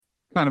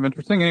Kind of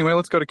interesting. Anyway,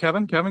 let's go to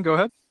Kevin. Kevin, go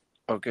ahead.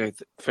 Okay,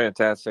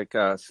 fantastic.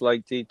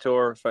 Slight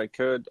detour, if I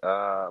could.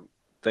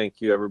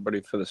 Thank you,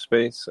 everybody, for the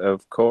space,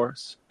 of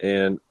course,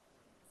 and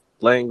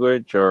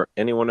language, or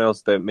anyone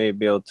else that may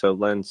be able to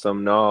lend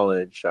some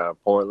knowledge.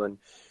 Portland,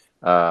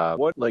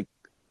 what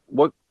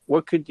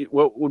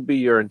would be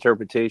your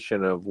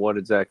interpretation of what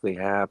exactly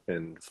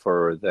happened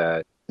for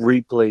that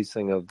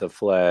replacing of the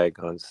flag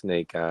on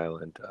Snake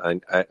Island?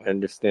 I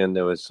understand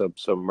there was some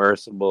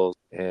submersibles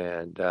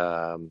and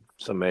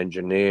some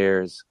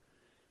engineers,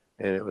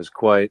 and it was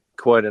quite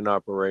an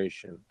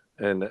operation.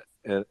 And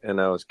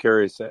I was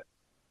curious,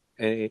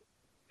 any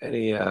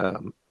any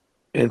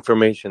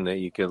information that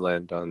you could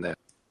lend on that.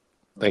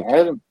 Thank I you.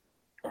 hadn't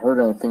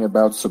heard anything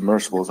about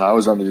submersibles. I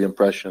was under the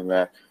impression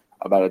that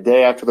about a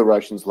day after the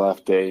Russians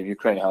left, a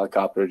Ukrainian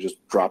helicopter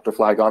just dropped a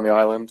flag on the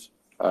island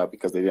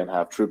because they didn't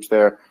have troops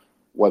there.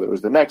 Whether it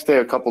was the next day,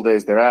 a couple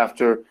days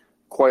thereafter,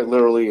 quite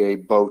literally a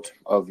boat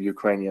of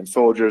Ukrainian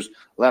soldiers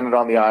landed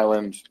on the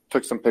island,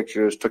 took some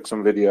pictures, took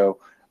some video,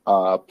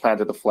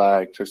 planted the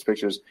flag, took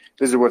pictures.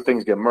 This is where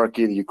things get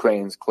murky. The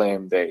Ukrainians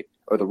claim the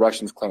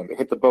Russians claim they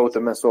hit the boat with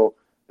a missile.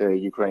 The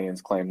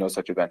Ukrainians claim no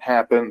such event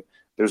happened.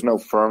 There's no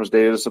firms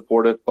data to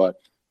support it, but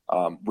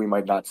we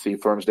might not see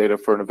firms data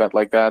for an event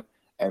like that.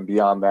 And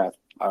beyond that,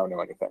 I don't know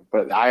anything.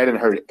 But I hadn't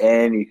heard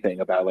anything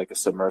about like a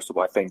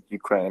submersible. I think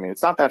Ukraine, I mean,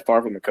 it's not that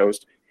far from the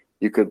coast.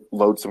 You could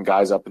load some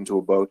guys up into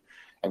a boat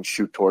and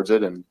shoot towards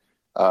it. And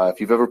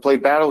if you've ever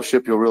played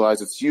Battleship, you'll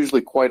realize it's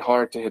usually quite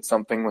hard to hit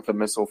something with a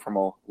missile from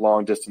a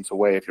long distance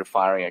away if you're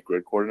firing at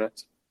grid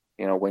coordinates.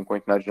 You know, wink,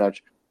 wink, nudge,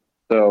 nudge.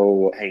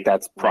 So Hey,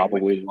 that's language.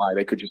 probably why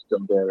they could just go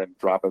there and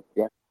drop it.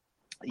 Yeah.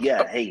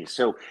 Yeah, hey,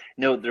 so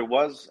no, there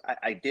was,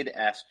 I did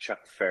ask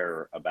Chuck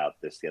Ferrer about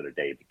this the other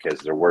day because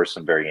there were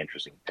some very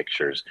interesting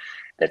pictures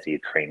that the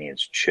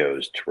Ukrainians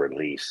chose to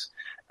release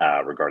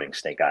regarding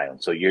Snake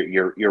Island. So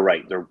you're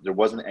right. There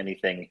wasn't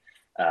anything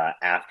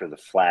after the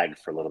flag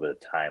for a little bit of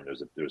time.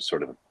 There was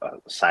sort of a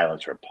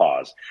silence or a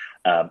pause,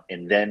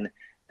 and then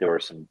there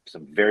were some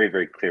very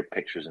very clear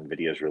pictures and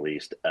videos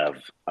released of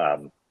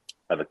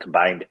a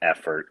combined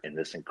effort, and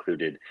this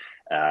included,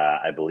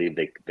 I believe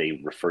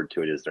they referred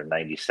to it as their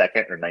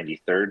 92nd or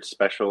 93rd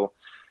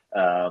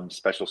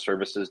Special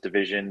Services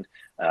Division.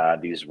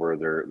 These were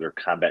their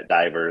combat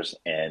divers,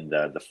 and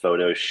the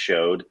photos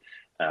showed.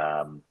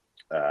 I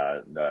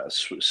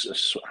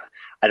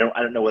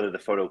don't know whether the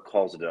photo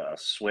calls it a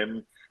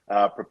swim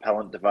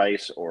propellant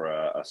device or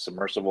a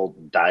submersible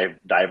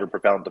diver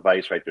propellant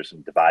device. Right, there's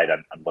some divide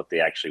on what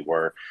they actually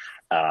were,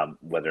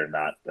 whether or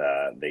not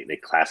they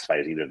classify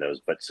as either of those.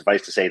 But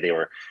suffice to say, they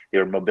were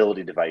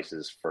mobility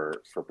devices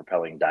for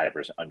propelling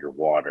divers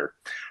underwater.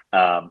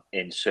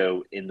 And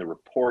so in the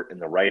report, in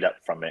the write up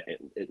from it,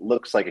 it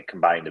looks like a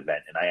combined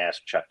event. And I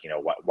asked Chuck,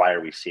 why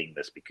are we seeing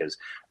this? Because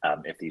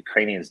if the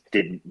Ukrainians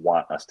didn't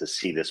want us to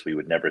see this, we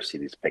would never see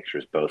these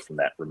pictures, both from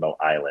that remote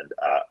island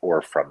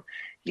or from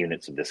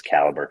units of this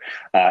caliber.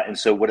 And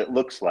so what it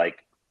looks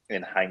like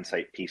in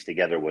hindsight pieced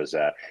together was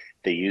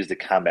they used the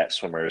combat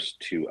swimmers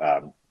to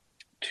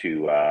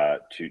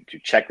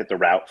check that the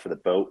route for the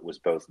boat was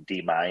both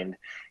demined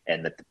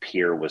and that the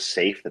pier was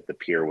safe, that the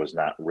pier was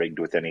not rigged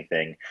with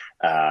anything.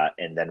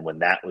 And then when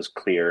that was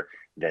clear,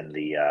 then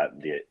the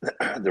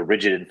the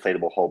rigid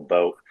inflatable hull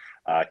boat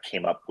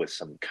came up with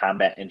some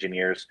combat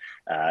engineers,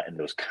 and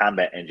those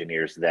combat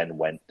engineers then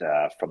went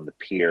from the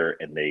pier,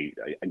 and they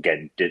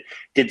again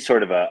did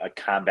sort of a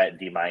combat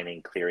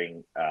demining,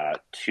 clearing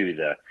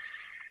to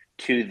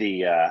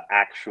the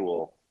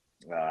actual.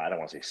 I don't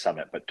want to say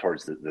summit, but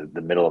towards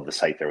the middle of the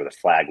site there where the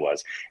flag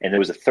was. And there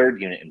was a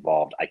third unit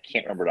involved. I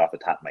can't remember it off the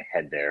top of my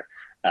head there.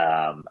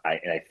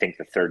 I think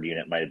the third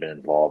unit might have been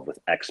involved with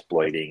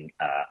exploiting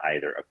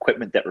either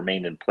equipment that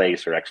remained in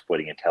place or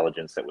exploiting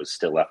intelligence that was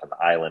still left on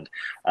the island.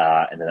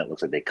 And then it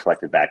looks like they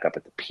collected back up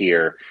at the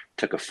pier,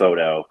 took a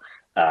photo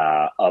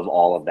of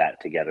all of that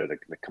together,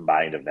 the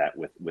combined of that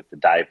with the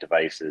dive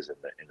devices and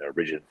the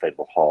rigid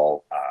inflatable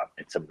hull,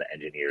 and some of the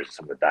engineers,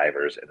 some of the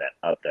divers, and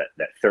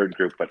that third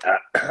group. But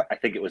I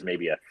think it was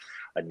maybe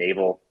a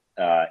naval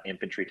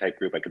infantry type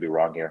group. I could be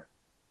wrong here.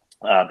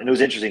 And it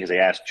was interesting because I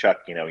asked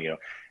Chuck,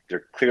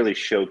 they're clearly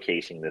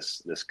showcasing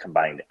this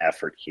combined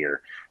effort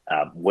here.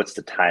 What's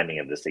the timing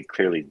of this? They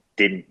clearly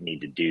didn't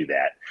need to do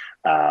that,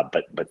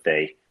 but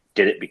they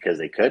did it because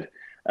they could.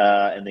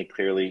 And they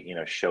clearly,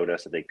 showed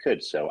us that they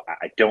could. So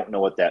I don't know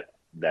what that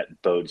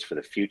bodes for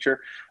the future,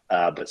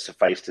 but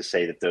suffice to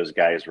say that those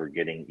guys were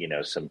getting,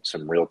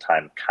 some real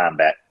time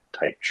combat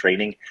type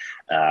training,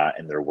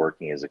 and they're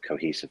working as a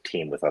cohesive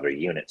team with other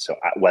units. So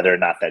whether or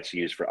not that's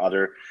used for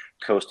other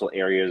coastal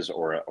areas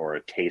or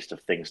a taste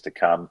of things to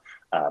come,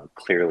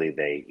 clearly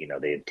they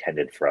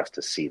intended for us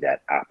to see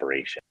that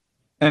operation.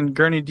 And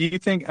Gurney, do you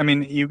think, I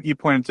mean, you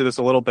pointed to this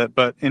a little bit,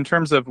 but in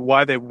terms of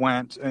why they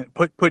went and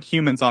put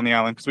humans on the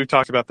island, because we've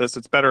talked about this,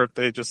 it's better if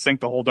they just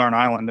sink the whole darn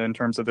island in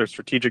terms of their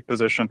strategic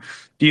position.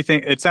 Do you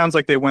think, it sounds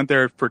like they went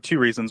there for two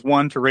reasons.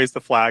 One, to raise the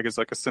flag is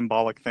like a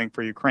symbolic thing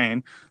for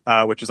Ukraine,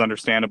 which is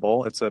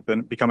understandable. It's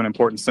become an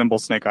important symbol,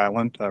 Snake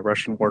Island,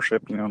 Russian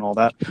warship, and all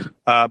that.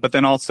 But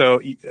then also,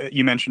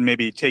 you mentioned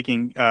maybe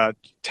taking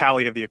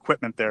tally of the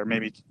equipment there,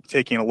 maybe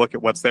taking a look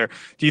at what's there.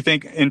 Do you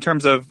think in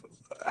terms of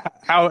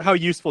how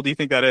useful do you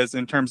think that is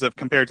in terms of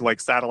compared to like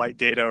satellite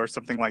data or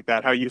something like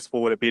that? How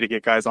useful would it be to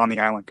get guys on the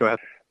island? Go ahead.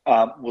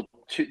 Well,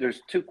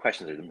 there's two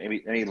questions there.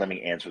 Maybe let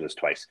me answer this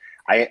twice.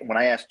 When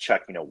I asked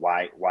Chuck,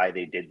 why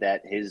they did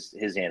that, his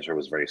answer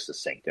was very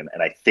succinct, and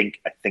I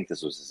think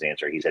this was his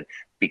answer. He said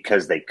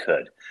because they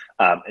could,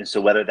 and so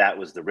whether that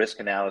was the risk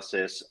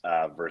analysis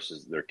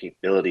versus their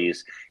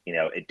capabilities,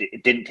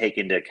 it didn't take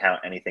into account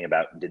anything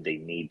about did they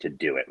need to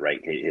do it, right?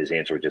 His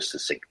answer was just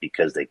succinct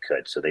because they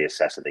could. So they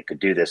assessed that they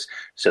could do this,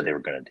 so they were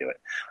going to do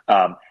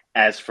it.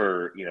 As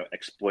for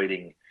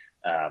exploiting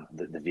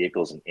the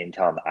vehicles and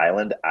intel on the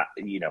island,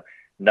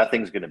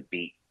 nothing's going to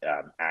beat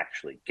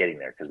actually getting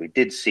there, because we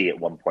did see at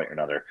one point or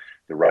another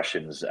the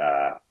Russians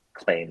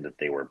claim that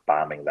they were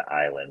bombing the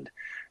island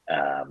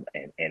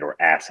and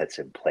or assets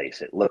in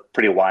place. It looked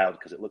pretty wild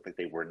because it looked like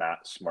they were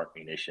not smart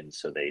munitions,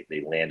 so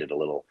they landed a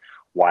little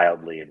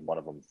wildly, and one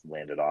of them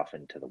landed off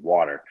into the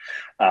water.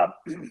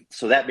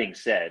 So that being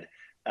said,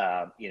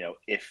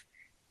 if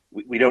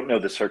we don't know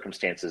the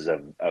circumstances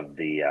of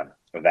the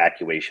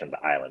evacuation of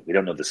the island. We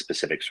don't know the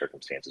specific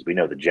circumstances. We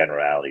know the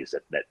generalities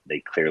that they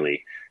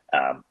clearly,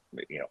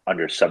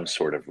 under some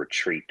sort of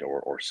retreat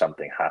or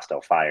something,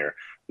 hostile fire.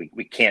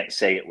 We can't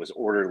say it was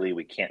orderly.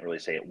 We can't really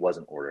say it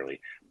wasn't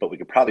orderly, but we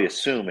could probably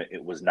assume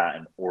it was not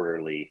an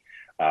orderly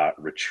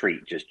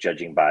retreat, just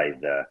judging by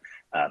the,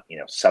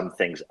 some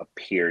things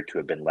appear to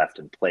have been left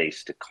in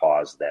place to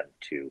cause them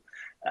to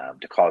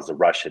cause the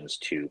Russians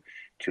to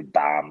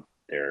bomb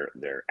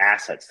their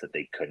assets that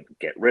they couldn't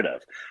get rid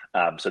of.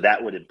 So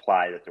that would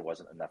imply that there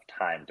wasn't enough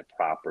time to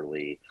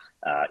properly,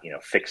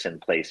 fix in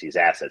place these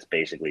assets.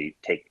 Basically,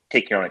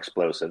 take your own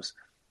explosives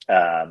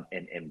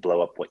and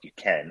blow up what you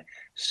can,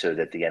 so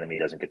that the enemy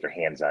doesn't get their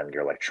hands on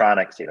your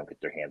electronics, they don't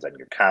get their hands on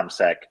your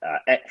ComSec,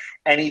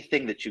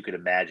 anything that you could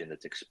imagine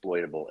that's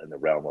exploitable in the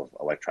realm of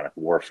electronic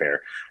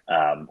warfare,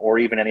 or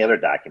even any other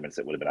documents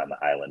that would have been on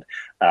the island.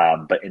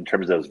 But in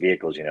terms of those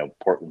vehicles,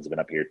 Portland's been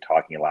up here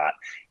talking a lot.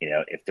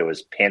 If there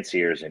was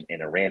Pantsirs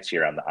and a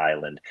Rancier on the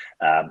island,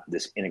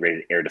 this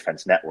integrated air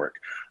defense network,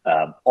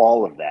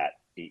 all of that,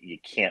 you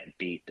can't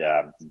beat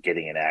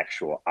getting an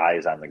actual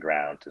eyes on the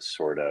ground to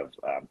sort of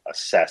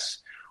assess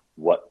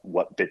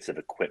what bits of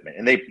equipment,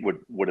 and they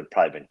would have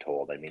probably been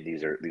told. I mean,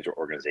 these are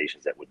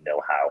organizations that would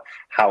know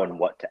how and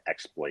what to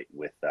exploit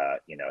with.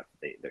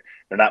 They're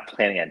not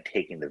planning on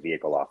taking the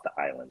vehicle off the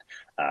island,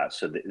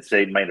 so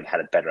they might have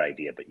had a better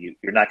idea. But you're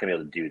not going to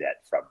be able to do that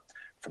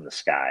from the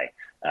sky.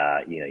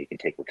 You can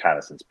take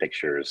reconnaissance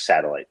pictures,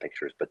 satellite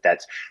pictures, but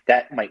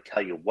that might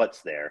tell you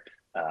what's there.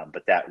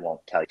 But that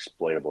won't tell you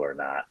exploitable or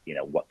not,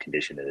 what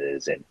condition it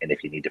is, and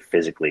if you need to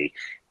physically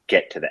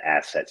get to the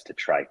assets to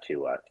try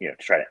to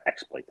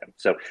exploit them.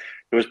 So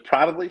there was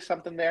probably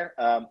something there,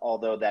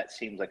 although that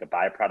seems like a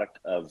byproduct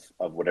of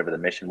whatever the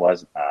mission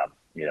was.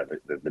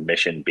 The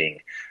mission being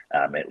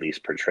at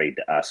least portrayed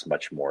to us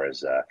much more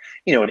as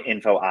an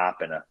info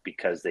op and a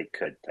because they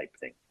could type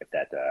thing, if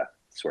that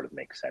sort of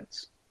makes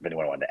sense. If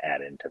anyone wanted to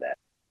add into that.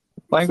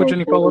 Language,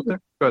 any follow-up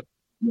there? Go ahead.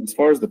 As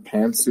far as the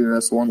Pantsir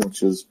S1,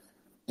 which is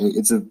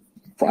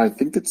I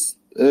think it's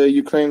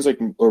Ukraine's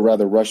or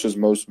rather Russia's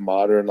most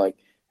modern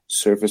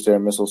surface air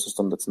missile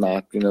system that's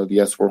not the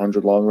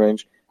S-400 long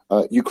range.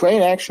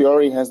 Ukraine actually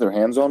already has their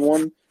hands on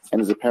one and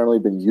has apparently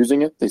been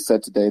using it. They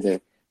said today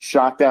they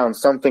shot down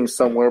something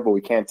somewhere, but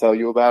we can't tell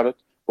you about it.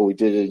 But we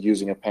did it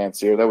using a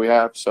Pantsir that we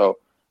have. So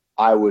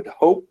I would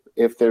hope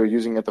if they're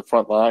using it at the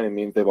front line, it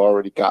means they've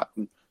already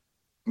gotten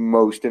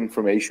most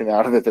information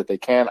out of it that they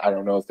can. I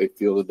don't know if they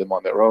fielded them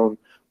on their own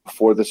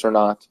before this or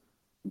not.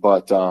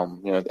 But,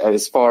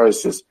 as far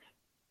as just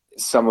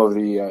some of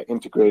the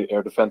integrated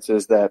air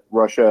defenses that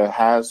Russia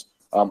has,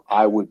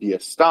 I would be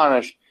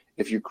astonished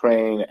if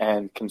Ukraine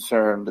and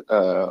concerned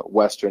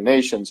Western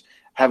nations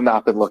have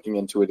not been looking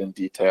into it in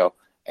detail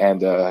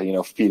and,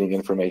 feeding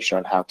information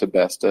on how to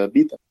best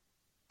beat them.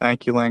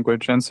 Thank you,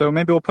 Language. And so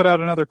maybe we'll put out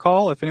another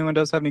call if anyone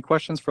does have any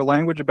questions for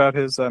Language about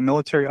his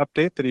military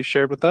update that he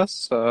shared with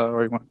us,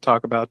 or you want to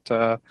talk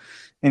about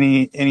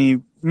any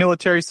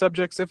military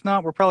subjects. If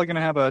not, we're probably going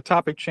to have a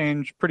topic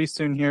change pretty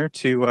soon here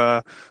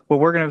to what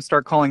we're going to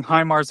start calling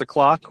HIMARS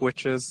o'clock,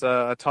 which is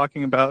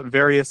talking about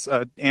various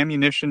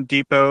ammunition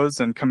depots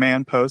and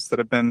command posts that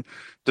have been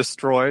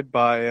destroyed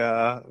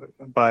by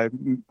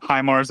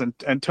HIMARS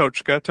and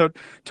Tochka.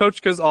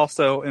 Tochka's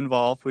also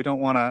involved. We don't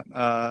want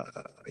to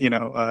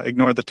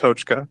ignore the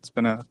Tochka. It's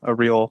been a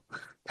real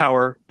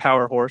power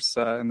horse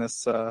in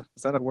this.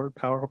 Is that a word?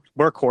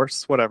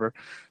 Workhorse, whatever.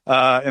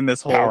 In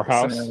this whole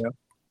powerhouse. scenario.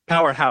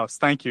 Powerhouse.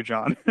 Thank you,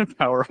 John.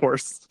 Power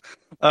horse.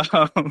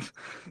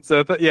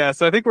 So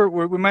I think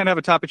we might have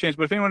a topic change,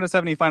 but if anyone does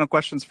have any final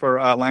questions for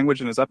Language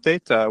and his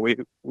update, we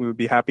would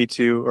be happy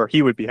to, or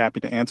he would be happy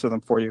to answer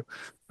them for you.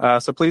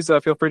 So please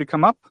feel free to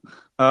come up.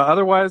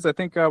 Otherwise, I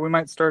think we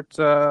might start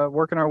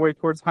working our way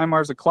towards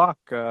HIMARS o'clock.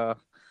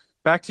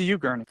 Back to you,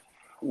 Gurney.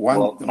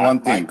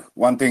 One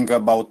thing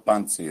about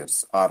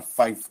Pantshirs. Are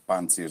 5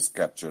 Pantshirs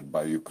captured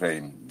by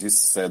Ukraine? This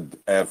said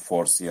Air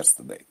Force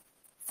yesterday.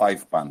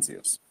 5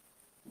 Pantshirs.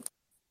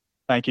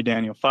 Thank you,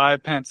 Daniel.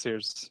 5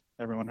 Pantshirs.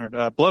 Everyone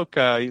heard. Bloke,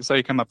 you saw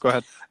you come up.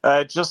 Go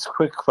ahead. Just a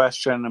quick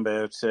question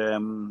about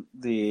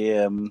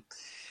the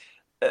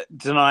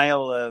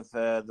denial of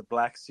the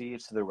Black Sea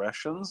to the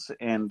Russians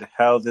and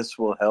how this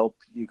will help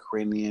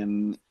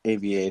Ukrainian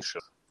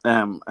aviation.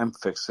 I'm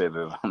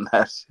fixated on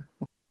that.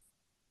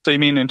 So you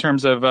mean in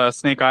terms of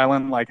Snake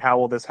Island, like how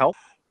will this help?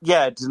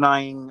 Yeah,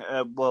 denying,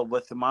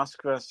 with the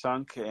Moskva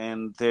sunk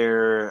and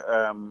their,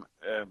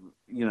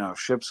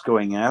 ships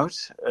going out,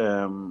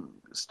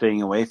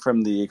 staying away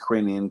from the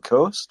Ukrainian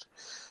coast,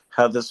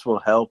 how this will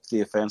help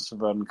the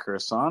offensive on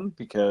Kherson,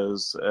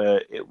 because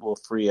it will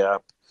free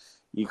up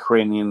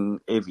Ukrainian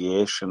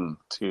aviation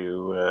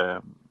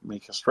to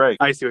make a strike.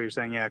 I see what you're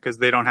saying, yeah, because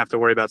they don't have to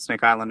worry about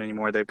Snake Island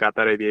anymore. They've got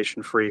that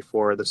aviation free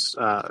for this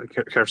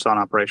Kherson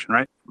operation,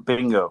 right?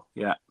 Bingo.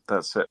 Yeah,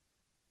 that's it.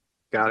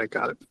 Got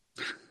it.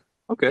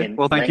 Okay. In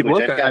well, thank you,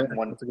 Language,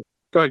 Bloke.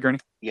 Go ahead, Gurney.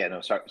 Yeah, no,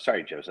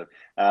 sorry, Joseph.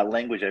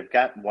 Language, I've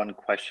got one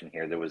question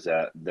here. There was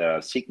the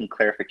seeking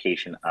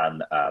clarification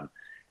on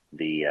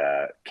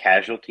the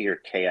casualty or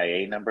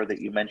KIA number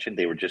that you mentioned.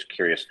 They were just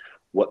curious,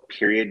 what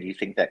period do you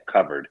think that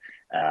covered?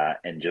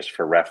 And just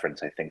for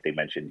reference, I think they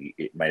mentioned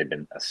it might have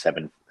been a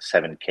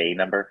 7K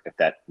number, if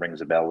that rings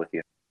a bell with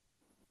you.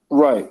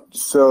 Right.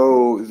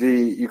 So the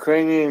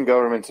Ukrainian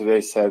government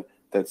today said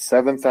that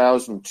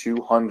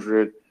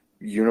 7,200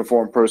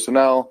 uniformed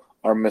personnel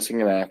are missing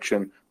in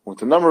action,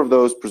 with a number of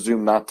those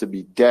presumed not to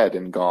be dead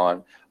and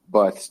gone,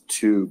 but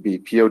to be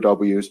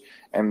POWs.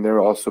 And there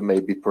also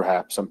may be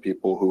perhaps some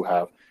people who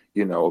have,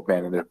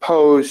 abandoned their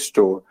post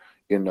or,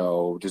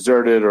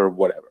 deserted or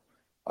whatever.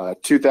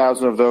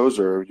 2,000 of those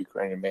are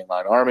Ukrainian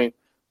mainline army.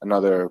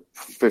 Another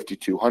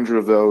 5,200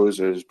 of those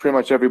is pretty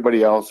much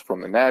everybody else, from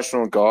the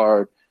National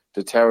Guard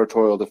to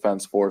territorial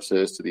defense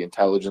forces to the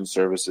intelligence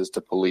services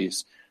to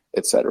police,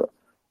 etc.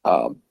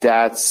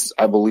 That's,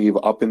 I believe,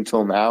 up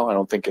until now.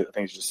 I think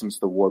it's just since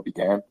the war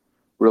began,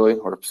 really,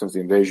 or since the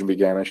invasion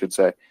began, I should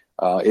say.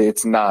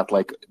 It's not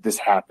like this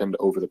happened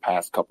over the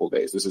past couple of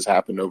days. This has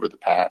happened over the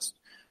past,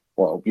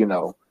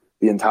 the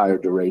entire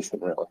duration,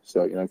 really.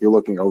 So, if you're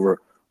looking over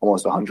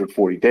almost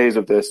 140 days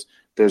of this,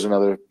 there's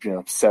another,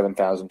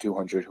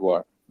 7,200 who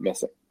are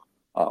missing.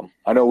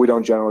 I know we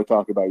don't generally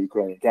talk about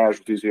Ukrainian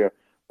casualties here,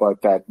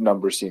 but that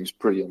number seems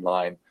pretty in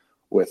line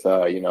with,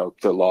 the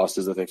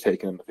losses that they've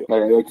taken in the field.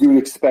 Like you would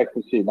expect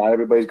to see, not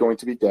everybody's going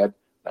to be dead.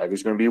 Not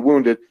everybody's going to be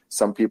wounded.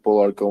 Some people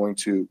are going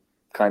to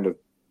kind of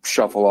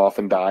shuffle off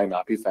and die,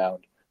 not be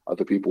found.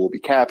 Other people will be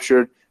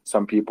captured.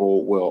 Some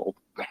people will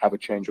have a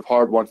change of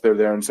heart once they're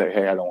there and say,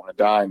 hey, I don't want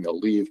to die, and they'll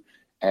leave.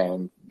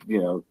 And,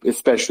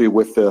 especially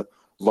with the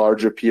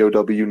larger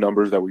POW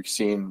numbers that we've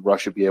seen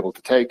Russia be able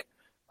to take,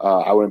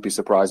 I wouldn't be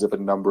surprised if a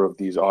number of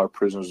these are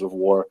prisoners of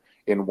war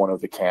in one of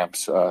the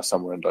camps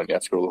somewhere in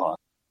Donetsk or Luhansk.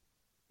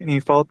 Any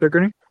follow-up there,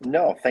 Gurney?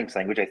 No, thanks,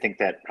 Language. I think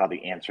that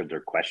probably answered their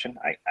question.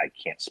 I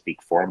can't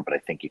speak for them, but I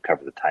think you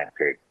covered the time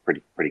period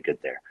pretty good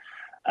there.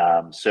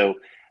 So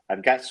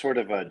I've got sort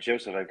of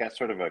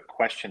a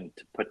question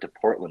to put to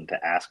Portland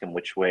to ask him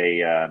which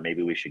way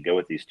maybe we should go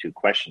with these two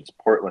questions.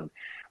 Portland,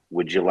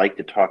 would you like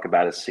to talk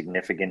about a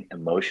significant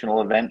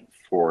emotional event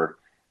for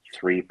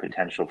 3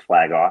 potential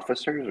flag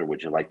officers, or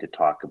would you like to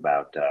talk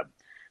about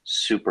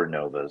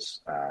supernovas,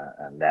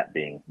 and that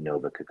being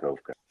Nova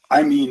Kakhovka?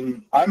 I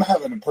mean, I'm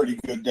having a pretty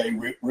good day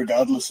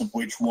regardless of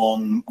which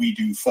one we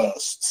do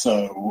first.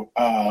 So,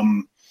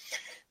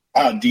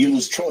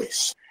 dealer's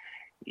choice.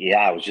 Yeah,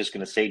 I was just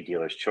going to say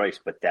dealer's choice,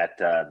 but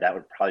that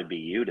would probably be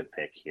you to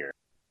pick here.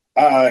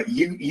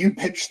 You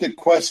pitched the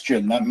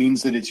question. That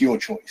means that it's your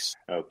choice.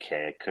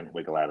 Okay, I couldn't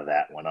wiggle out of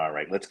that one. All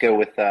right, let's go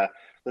with one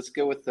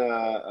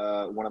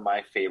of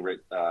my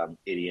favorite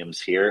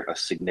idioms here: a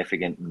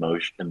significant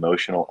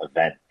emotional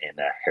event in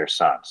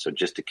Kherson. So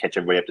just to catch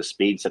everybody up to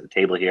speed, set the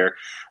table here.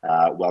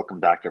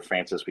 Welcome, Dr.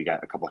 Francis. We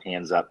got a couple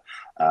hands up.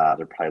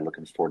 They're probably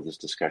looking forward to this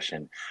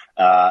discussion.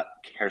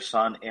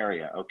 Kherson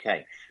area.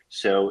 Okay.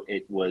 So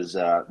it was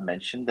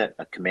mentioned that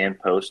a command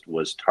post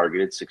was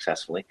targeted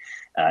successfully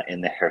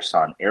in the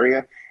Kherson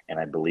area, and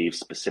I believe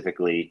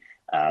specifically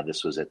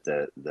this was at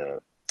the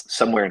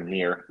somewhere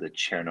near the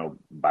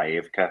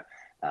Chernobyevka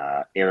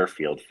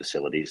airfield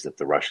facilities that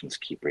the Russians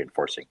keep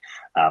reinforcing.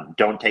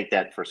 Don't take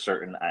that for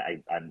certain.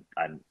 I'm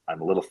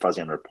a little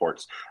fuzzy on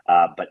reports,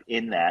 but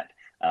in that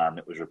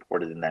It was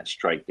reported in that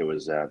strike there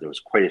was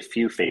quite a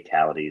few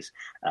fatalities,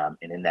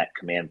 and in that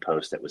command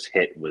post that was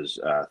hit was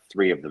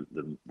 3 of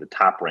the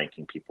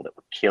top-ranking people that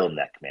were killed in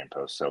that command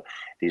post. So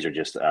these are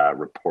just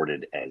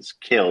reported as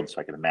killed.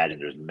 So I can imagine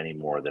there's many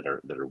more that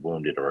are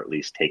wounded or at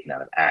least taken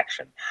out of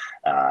action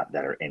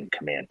that are in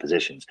command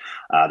positions.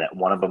 That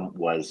one of them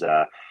was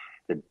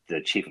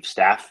the chief of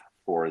staff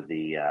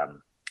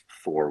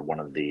for one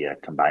of the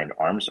combined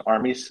arms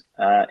armies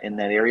in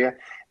that area.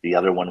 The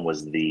other one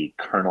was the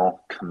colonel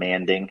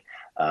commanding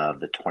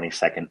the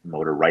 22nd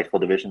Motor Rifle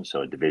Division,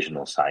 so a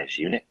divisional size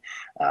unit,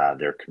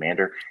 their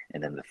commander.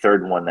 And then the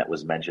third one that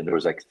was mentioned, there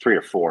was like 3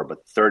 or 4,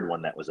 but the third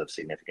one that was of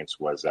significance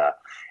was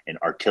an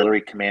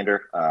artillery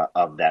commander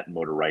of that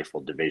Motor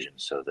Rifle Division.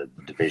 So the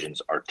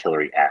division's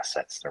artillery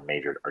assets, their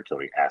major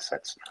artillery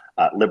assets.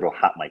 Liberal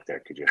hot mic there,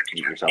 could you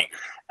mute yourself?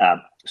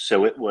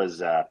 So it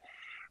was...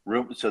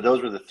 So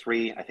those were the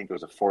 3. I think there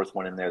was a 4th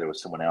one in there. There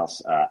was someone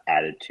else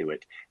added to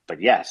it.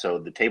 But yeah, so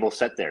the table's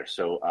set there.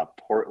 So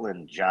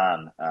Portland,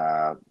 John,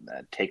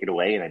 take it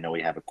away. And I know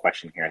we have a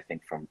question here, I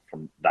think, from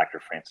Dr.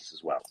 Francis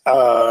as well.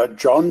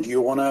 John, do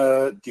you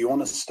wanna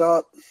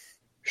start?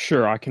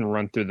 Sure, I can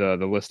run through the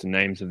list of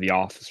names of the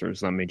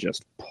officers. Let me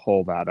just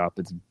pull that up.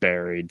 It's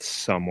buried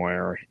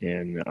somewhere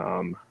in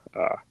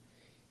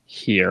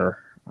here.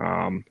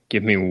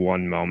 Give me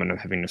one moment. I'm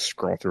having to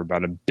scroll through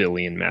about 1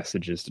 billion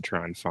messages to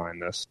try and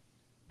find this.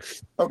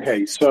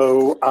 Okay,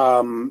 so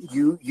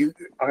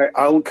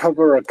I'll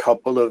cover a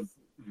couple of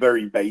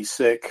very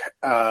basic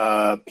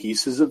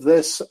pieces of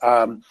this.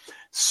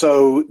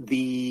 So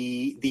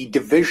the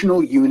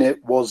divisional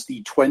unit was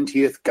the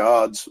 20th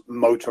Guards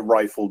Motor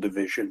Rifle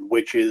Division,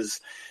 which is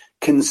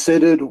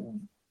considered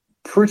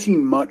pretty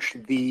much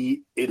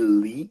the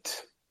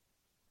elite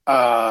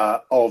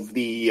of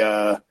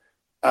the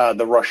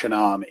Russian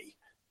army.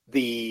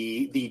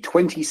 The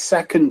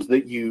 22nd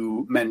that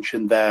you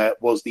mentioned there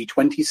was the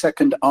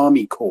 22nd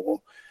Army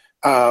Corps,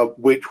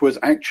 which was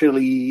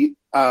actually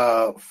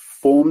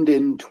formed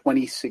in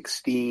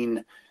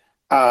 2016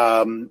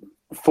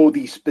 for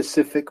the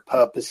specific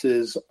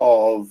purposes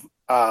of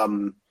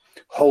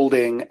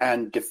holding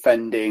and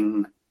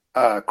defending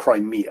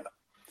Crimea.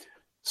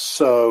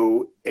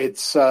 So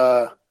it's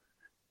a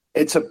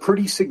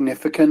pretty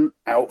significant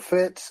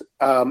outfit.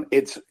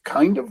 It's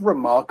kind of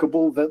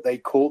remarkable that they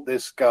caught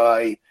this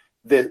guy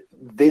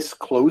this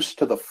close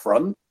to the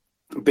front,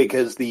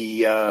 because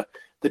the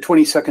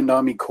 22nd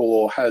Army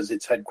Corps has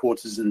its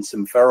headquarters in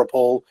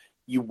Simferopol.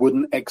 You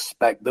wouldn't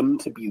expect them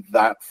to be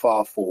that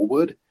far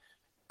forward.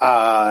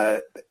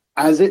 As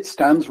it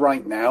stands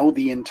right now,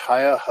 the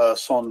entire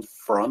Kherson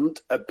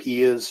front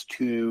appears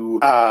to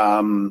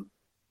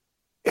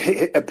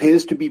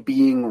be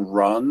being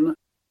run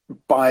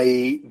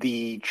by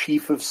the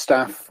chief of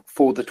staff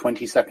for the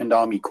 22nd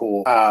Army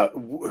Corps,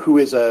 who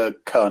is a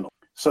colonel.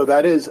 So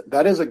that is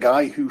a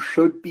guy who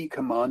should be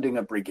commanding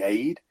a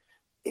brigade,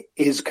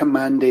 is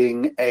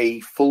commanding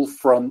a full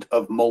front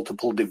of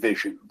multiple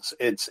divisions.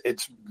 It's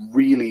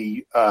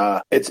really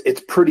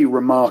it's pretty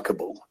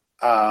remarkable.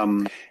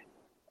 Now,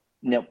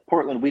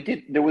 Portland,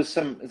 there was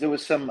some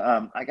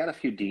I got a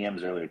few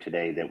DMs earlier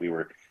today that we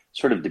were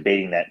sort of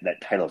debating that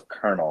title of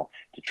colonel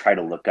to try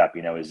to look up,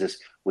 was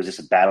this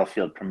a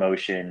battlefield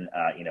promotion,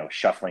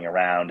 shuffling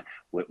around?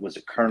 Was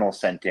a colonel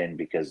sent in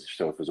because,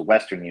 so if it was a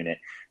Western unit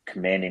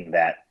commanding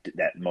that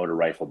motor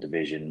rifle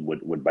division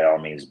would by all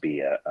means be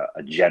a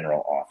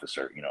general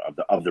officer,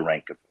 of the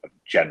rank of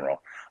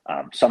general,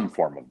 some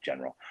form of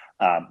general.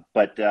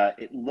 But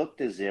it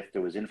looked as if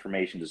there was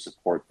information to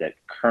support that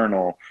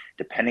colonel,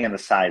 depending on the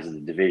size of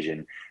the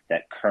division,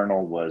 that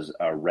colonel was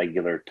a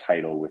regular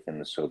title within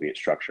the Soviet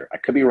structure. I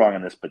could be wrong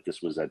on this, but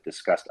this was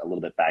discussed a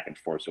little bit back and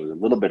forth. So there was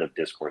a little bit of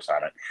discourse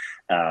on it,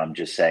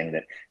 just saying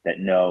that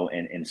no,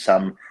 in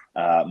some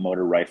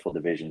motor rifle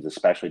divisions,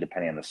 especially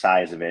depending on the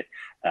size of it,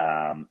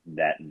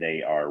 that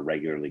they are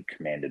regularly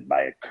commanded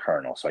by a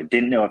colonel. So I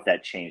didn't know if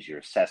that changed your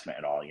assessment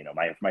at all.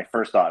 My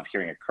first thought of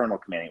hearing a colonel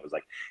commanding it was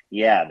like,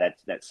 yeah,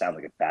 that sounds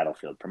like a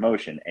battlefield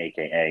promotion,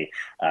 aka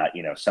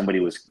somebody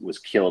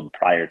was killed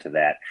prior to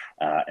that,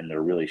 and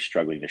they're really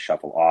struggling to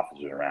shuffle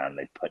officers around.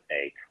 They put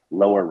a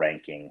lower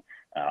ranking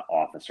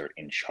officer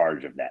in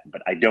charge of that.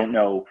 But I don't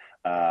know,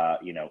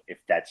 if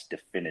that's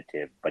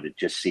definitive, but it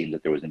just seemed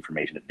that there was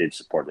information that did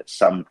support that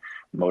some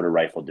motor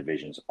rifle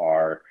divisions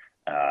are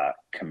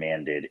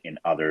commanded in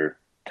other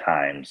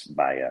times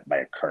by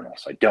a colonel.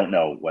 So I don't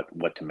know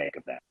what to make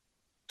of that.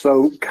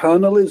 So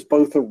colonel is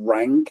both a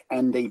rank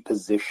and a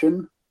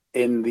position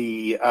in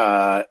the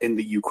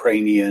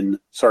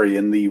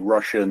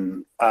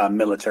Russian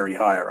military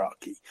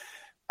hierarchy.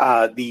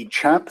 The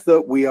chap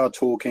that we are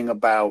talking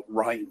about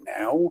right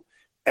now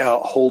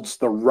holds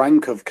the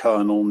rank of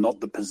colonel, not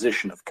the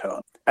position of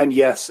colonel. And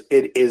yes,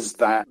 it is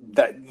that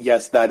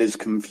is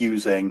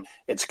confusing.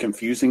 It's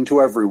confusing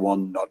to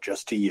everyone, not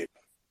just to you.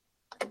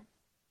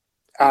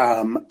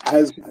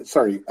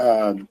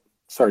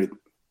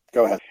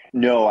 Go ahead.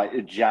 No,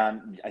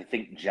 John. I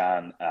think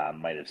John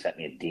might have sent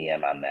me a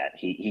DM on that.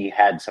 He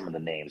had some of the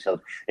names. So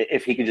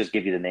if he could just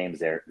give you the names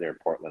there,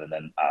 Portland, and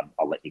then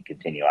I'll let you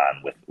continue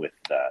on with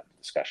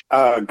discussion.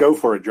 Go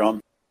for it,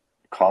 John.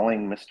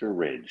 Calling Mr.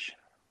 Ridge.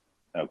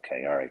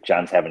 Okay, all right.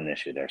 John's having an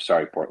issue there.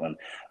 Sorry, Portland.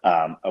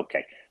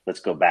 Okay,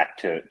 let's go back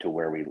to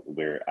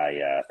where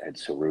I had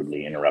so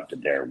rudely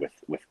interrupted there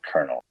with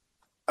Colonel.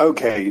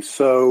 Okay,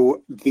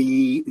 so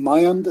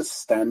my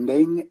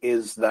understanding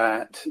is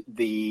that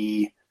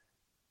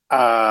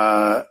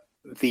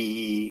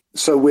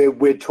so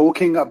we're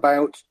talking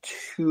about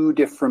two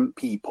different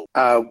people.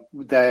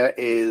 There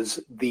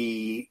is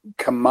the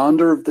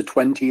commander of the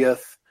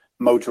 20th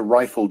Motor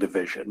Rifle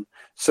Division.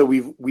 So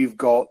we've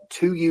got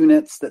two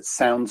units that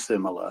sound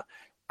similar,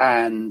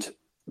 and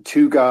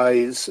two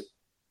guys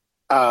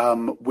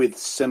with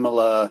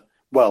similar,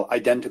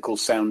 identical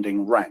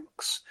sounding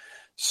ranks.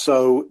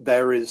 So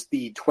there is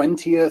the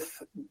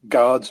 20th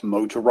Guards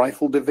Motor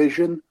Rifle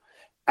Division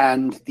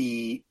and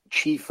the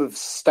Chief of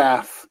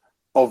Staff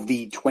of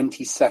the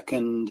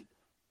 22nd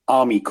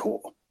Army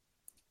Corps.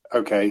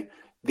 Okay.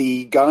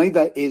 The guy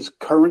that is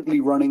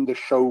currently running the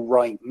show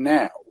right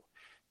now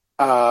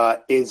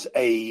is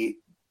a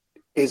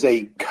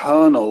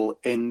colonel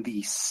in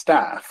the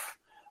staff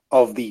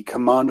of the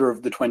commander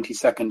of the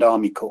 22nd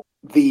Army Corps.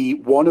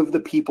 One of the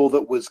people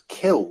that was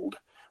killed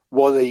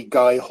was a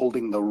guy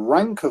holding the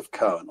rank of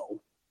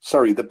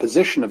the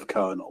position of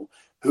colonel,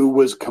 who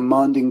was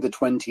commanding the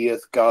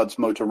 20th Guards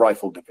Motor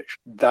Rifle Division.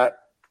 That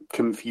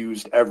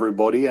confused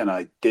everybody, and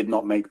I did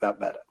not make that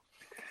better.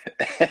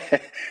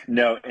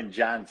 No, and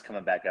John's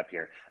coming back up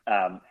here.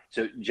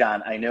 So,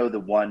 John, I know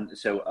the one.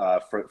 So,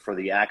 for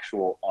the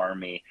actual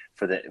Army,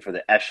 for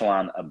the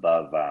echelon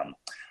above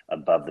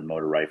the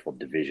Motor Rifle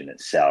Division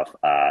itself,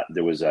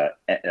 there was a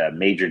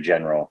Major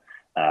General.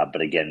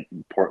 But again,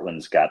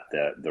 Portland's got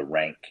the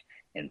rank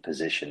and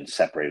position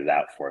separated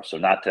out for us. So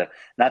not to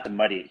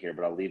muddy it here,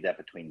 but I'll leave that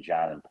between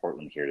John and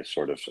Portland here to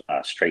sort of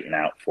straighten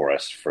out for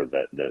us for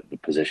the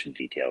position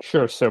details.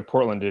 Sure. So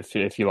Portland,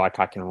 if you like,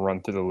 I can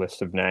run through the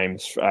list of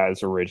names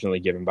as originally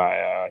given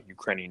by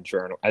Ukrainian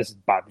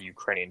by the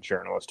Ukrainian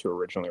journalist who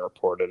originally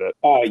reported it.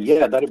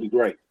 Yeah, that'd be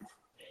great.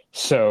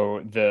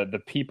 So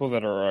the people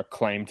that are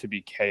claimed to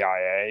be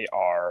KIA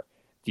are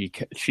the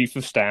Chief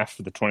of Staff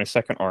for the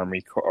 22nd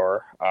Army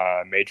Corps,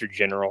 Major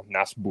General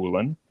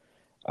Nasbulin,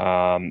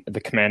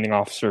 the Commanding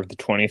Officer of the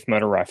 20th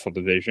Motor Rifle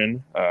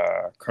Division,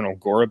 Colonel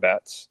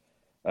Gorobets,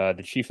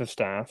 the Chief of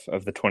Staff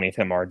of the 20th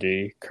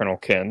MRD, Colonel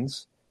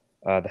Kins,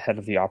 the Head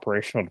of the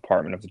Operational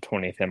Department of the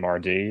 20th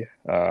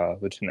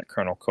MRD, Lieutenant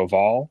Colonel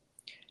Koval,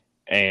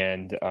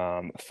 and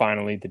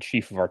finally the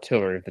Chief of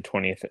Artillery of the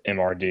 20th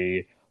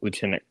MRD,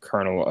 Lieutenant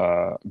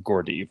Colonel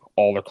Gordeev.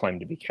 All are claimed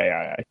to be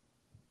KIA.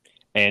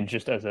 And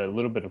just as a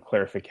little bit of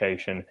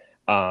clarification,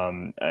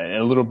 and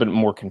a little bit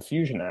more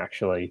confusion,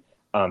 actually,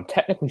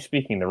 technically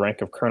speaking, the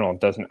rank of colonel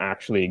doesn't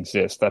actually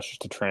exist. That's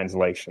just a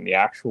translation. The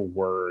actual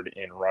word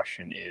in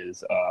Russian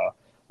is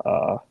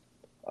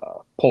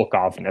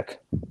polkovnik,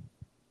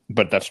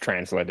 but that's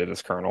translated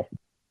as colonel.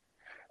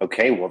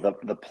 Okay, well,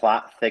 the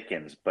plot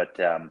thickens, but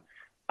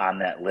on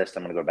that list,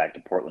 I'm going to go back to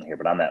Portland here,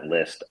 but on that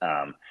list,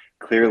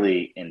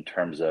 clearly in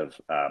terms of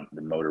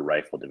the Motor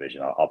Rifle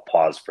Division, I'll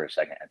pause for a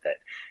second at that,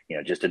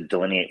 just to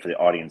delineate for the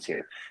audience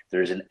here.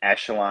 There's an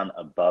echelon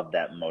above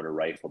that Motor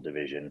Rifle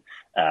Division,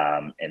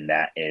 and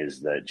that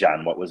is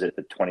John, what was it?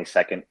 The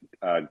 22nd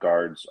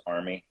Guards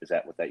Army? Is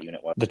that what that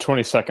unit was? The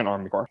 22nd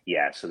Army Corps.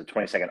 Yeah, so the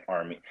 22nd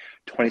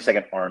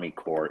Army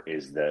Corps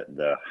is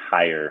the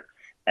higher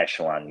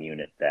echelon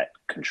unit that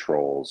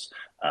controls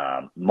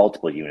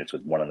multiple units,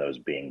 with one of those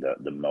being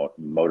the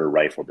Motor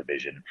Rifle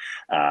Division.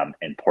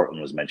 And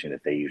Portland was mentioning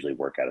that they usually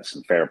work out of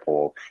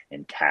Simferopol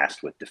and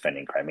tasked with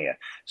defending Crimea.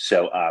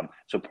 So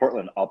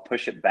Portland, I'll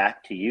push it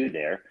back to you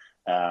there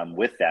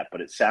with that.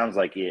 But it sounds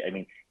like,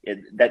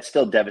 that's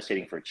still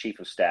devastating for a chief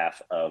of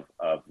staff of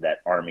that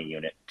Army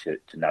unit to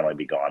not only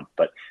be gone,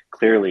 but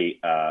clearly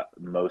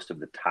most of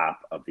the top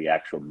of the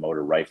actual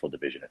Motor Rifle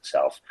Division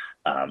itself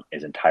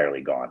is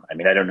entirely gone.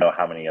 I don't know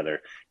how many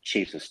other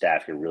chiefs of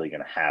staff you're really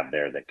going to have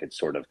there that could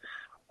sort of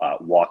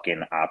walk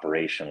in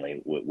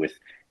operationally with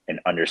an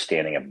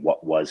understanding of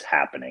what was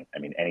happening.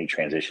 Any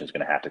transition is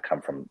going to have to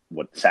come from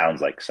what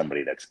sounds like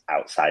somebody that's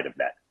outside of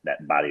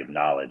that body of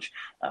knowledge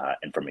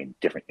and from a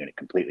different unit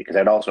completely. Because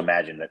I'd also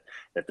imagine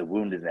that the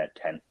wounded in that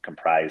tent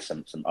comprise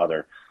some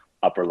other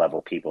upper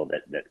level people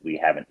that we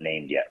haven't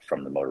named yet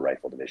from the Motor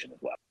Rifle Division as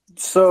well.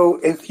 So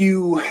if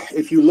you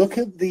look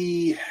at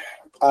the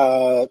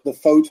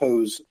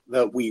photos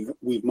that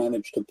we've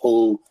managed to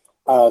pull,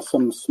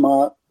 some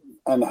smart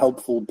and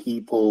helpful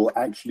people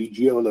actually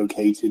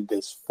geolocated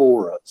this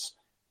for us.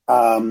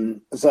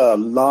 There's a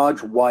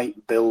large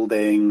white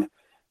building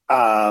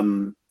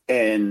in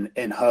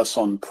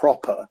Kherson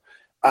proper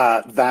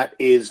that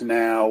is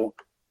now.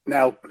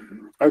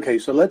 Okay,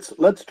 so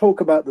let's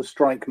talk about the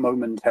strike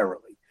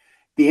momentarily.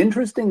 The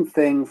interesting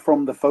thing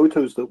from the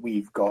photos that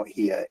we've got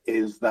here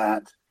is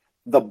that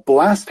The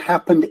blast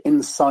happened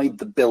inside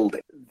the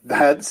building.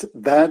 That's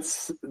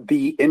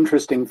the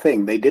interesting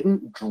thing. They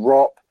didn't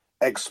drop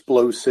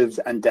explosives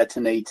and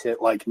detonate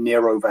it like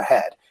near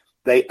overhead.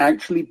 They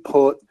actually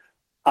put,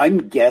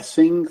 I'm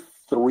guessing,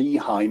 3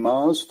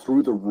 HIMARS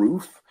through the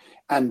roof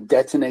and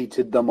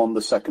detonated them on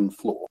the second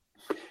floor.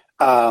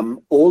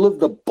 All of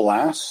the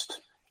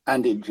blast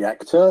and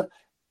ejector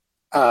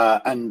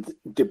and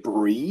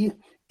debris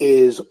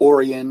is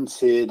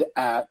oriented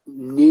at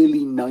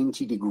nearly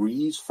 90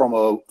 degrees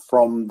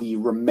from the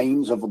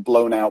remains of a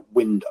blown out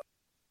window.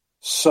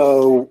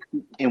 So,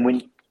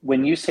 and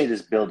when you say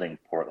this building,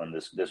 Portland,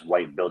 this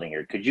white building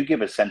here, could you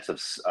give a sense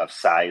of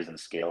size and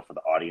scale for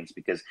the audience?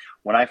 Because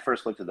when I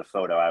first looked at the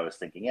photo, I was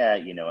thinking,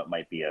 it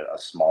might be a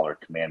smaller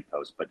command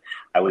post, but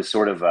I was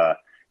sort of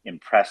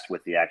impressed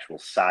with the actual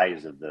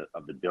size of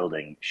the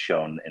building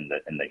shown in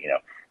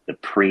the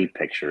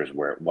pre-pictures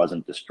where it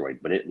wasn't destroyed.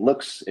 But it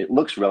looks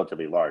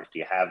relatively large.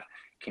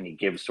 Can you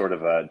give sort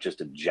of just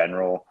a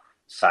general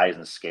size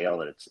and scale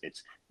that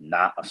it's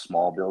not a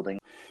small building?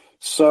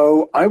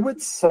 So I would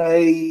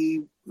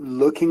say,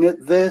 looking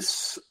at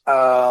this,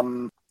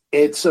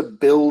 it's a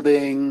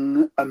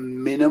building a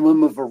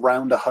minimum of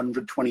around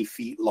 120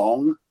 feet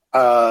long,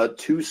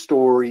 2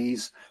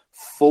 stories,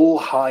 full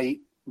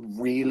height,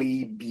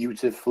 really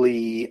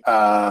beautifully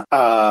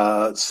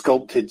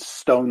sculpted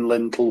stone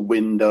lintel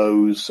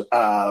windows.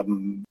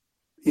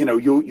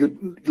 You're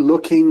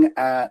looking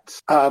at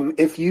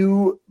if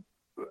you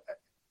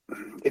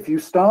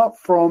start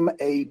from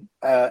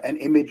an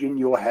image in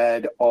your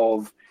head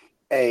of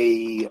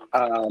a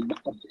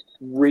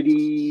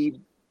pretty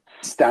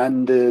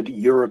standard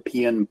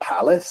European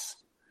palace,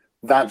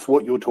 that's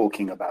what you're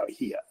talking about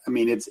here. I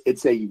mean,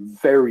 it's a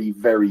very,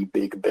 very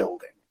big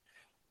building.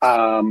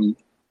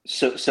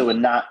 So a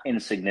not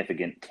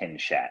insignificant tin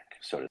shack,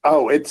 sort of.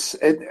 Oh,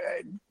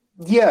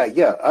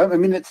 yeah. I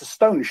mean, it's a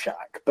stone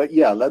shack, but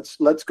yeah,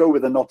 let's go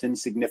with a not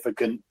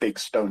insignificant big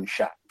stone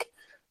shack.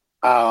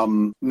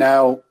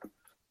 Now,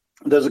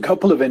 there's a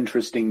couple of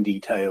interesting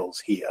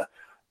details here.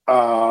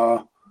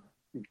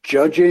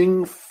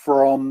 Judging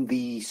from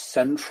the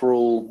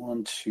central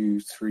 1,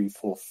 2, 3,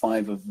 4,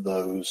 5 of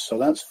those, so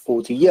that's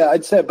 40. Yeah,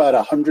 I'd say about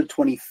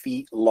 120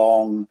 feet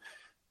long,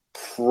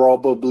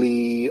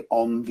 probably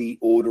on the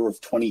order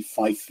of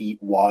 25 feet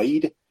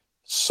wide.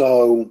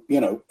 So,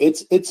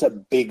 it's a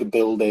big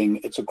building.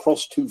 It's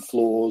across 2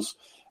 floors.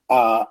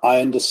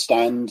 I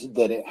understand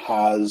that it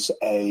has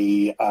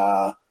a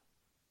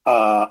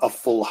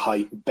full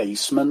height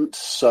basement.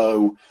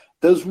 So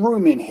there's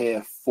room in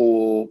here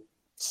for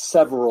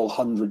several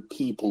hundred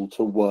people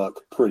to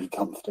work pretty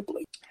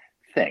comfortably.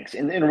 Thanks.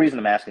 And the reason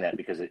I'm asking that,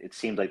 because it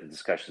seems like the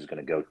discussion is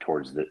going to go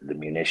towards the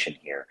munition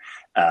here.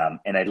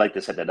 And I'd like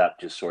to set that up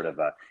just sort of,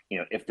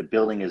 if the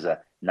building is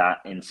a not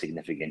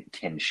insignificant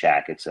tin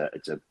shack, it's a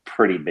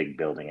pretty big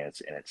building, and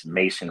it's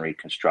masonry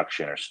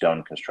construction or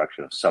stone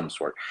construction of some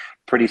sort,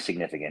 pretty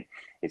significant.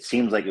 It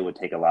seems like it would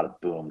take a lot of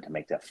boom to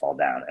make that fall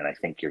down. And I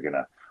think you're going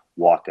to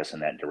walk us in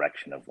that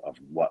direction of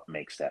what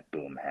makes that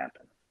boom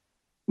happen.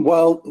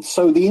 Well,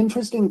 so the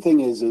interesting thing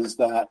is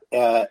that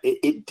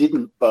it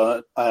didn't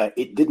burn.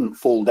 It didn't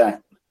fall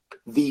down.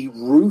 The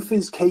roof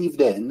is caved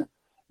in.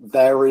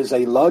 There is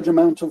a large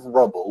amount of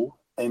rubble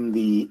in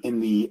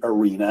the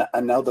arena,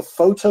 and now the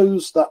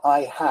photos that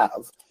I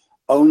have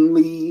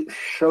only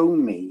show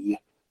me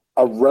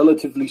a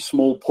relatively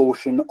small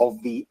portion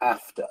of the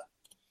after.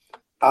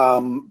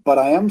 But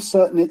I am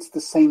certain it's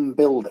the same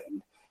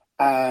building,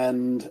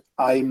 and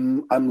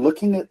I'm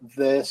looking at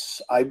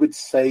this. I would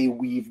say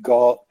we've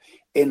got.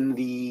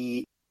 I'm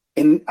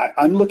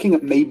looking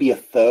at maybe a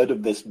third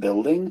of this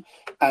building,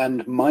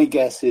 and my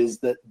guess is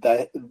that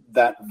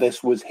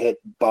this was hit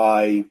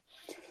by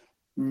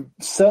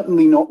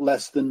certainly not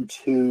less than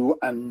 2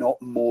 and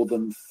not more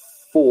than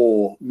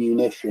 4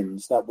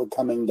 munitions that were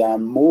coming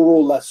down more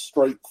or less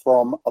straight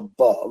from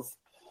above,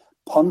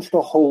 punched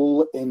a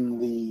hole in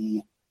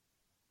the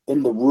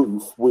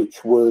roof,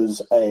 which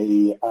was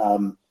a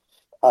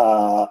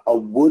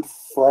wood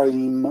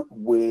frame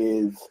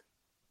with.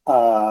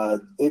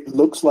 It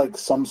looks like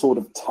some sort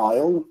of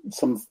tile,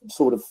 some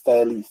sort of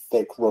fairly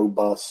thick,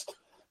 robust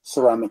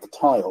ceramic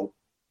tile.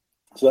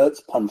 So that's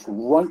punched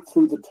right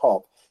through the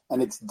top,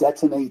 and it's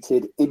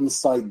detonated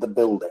inside the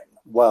building.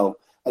 Well,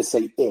 I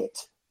say they.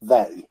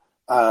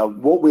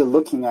 What we're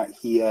looking at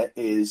here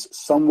is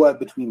somewhere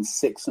between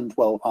 6 and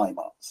 12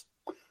 HIMARS.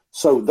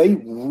 So they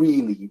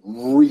really,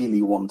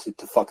 really wanted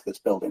to fuck this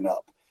building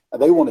up. And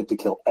they wanted to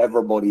kill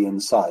everybody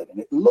inside. And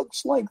it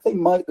looks like they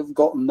might have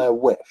gotten their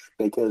wish,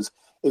 because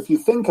if you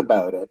think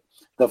about it,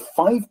 the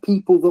 5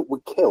 people that were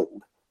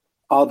killed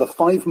are the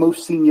 5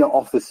 most senior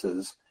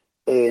officers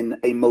in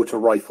a motor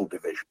rifle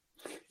division.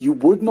 You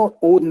would not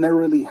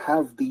ordinarily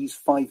have these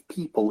 5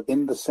 people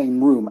in the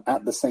same room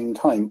at the same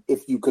time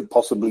if you could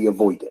possibly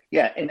avoid it.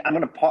 Yeah, and I'm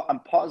going to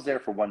pause there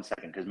for 1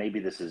 second because maybe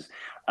this is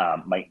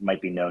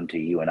might be known to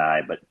you and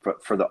I, but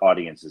for the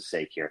audience's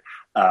sake here,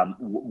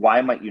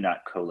 why might you not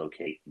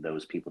co-locate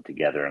those people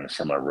together in a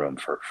similar room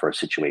for a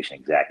situation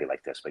exactly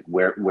like this? Like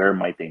where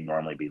might they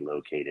normally be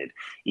located,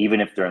 even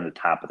if they're in the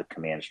top of the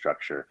command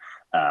structure?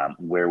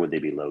 Where would they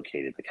be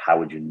located? Like, how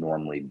would you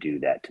normally do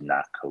that to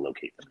not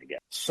co-locate them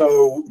together?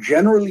 So,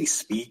 generally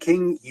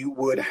speaking, you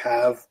would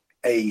have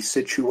a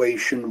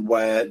situation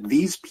where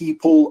these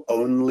people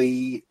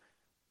only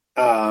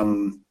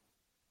coexist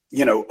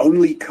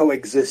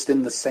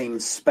in the same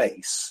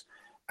space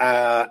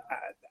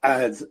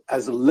as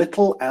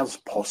little as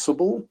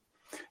possible,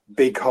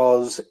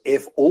 because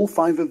if all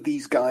 5 of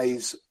these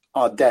guys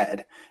are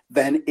dead,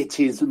 then it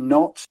is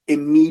not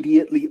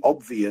immediately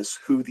obvious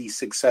who the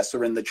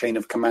successor in the chain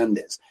of command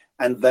is.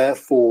 And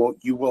therefore,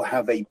 you will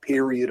have a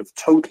period of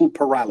total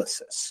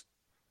paralysis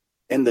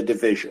in the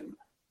division.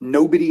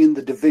 Nobody in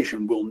the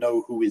division will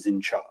know who is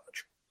in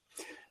charge.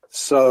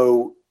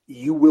 So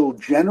you will,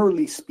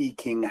 generally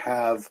speaking,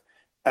 have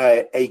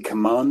a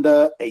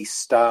commander, a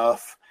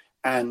staff,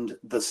 and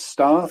the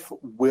staff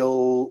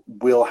will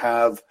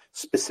have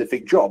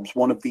specific jobs.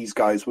 One of these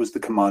guys was the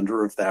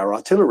commander of their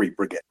artillery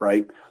brigade,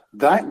 right?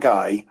 That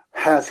guy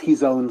has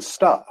his own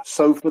staff.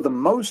 So for the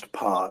most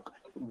part,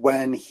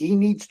 when he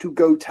needs to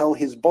go tell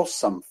his boss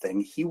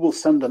something, he will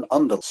send an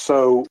under.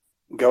 So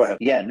go ahead.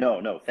 Yeah,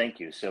 no, thank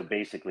you. So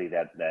basically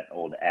that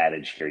old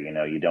adage here,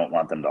 you don't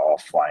want them to all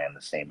fly on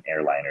the same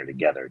airliner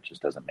together. It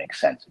just doesn't make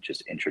sense. It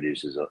just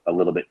introduces a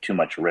little bit too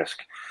much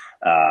risk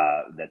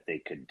that they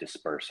could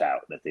disperse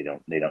out, that they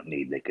don't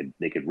need.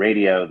 They could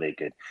radio, they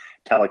could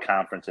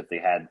teleconference if they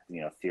had,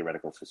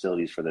 theoretical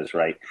facilities for this,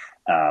 right?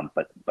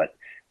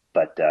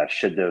 But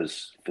should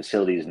those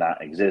facilities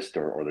not exist,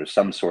 or there's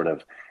some sort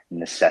of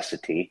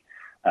necessity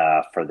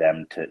for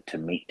them to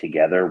meet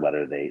together,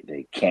 whether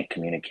they can't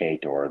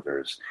communicate or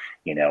there's,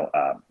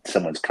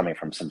 someone's coming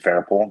from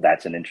Simferopol,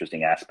 that's an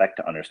interesting aspect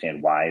to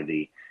understand why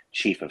the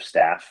chief of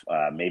staff,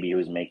 maybe he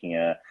was making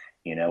a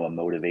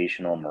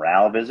motivational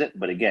morale visit,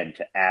 but again,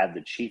 to add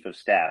the chief of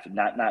staff,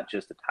 not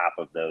just the top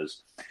of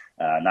those,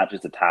 not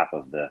just the top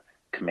of the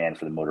command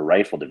for the motor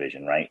rifle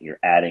division, right? You're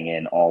adding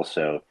in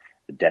also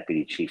the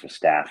deputy chief of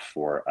staff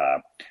for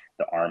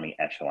the Army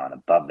echelon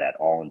above that,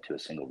 all into a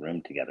single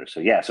room together.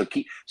 So yeah, so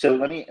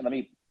let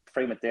me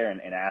frame it there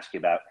and ask you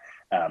about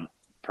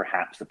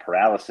perhaps the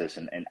paralysis.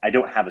 And I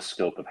don't have a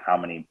scope of how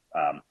many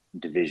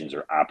divisions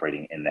are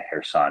operating in the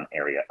Kherson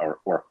area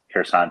or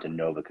Kherson to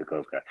Nova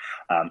Kakhovka.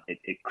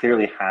 It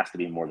clearly has to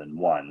be more than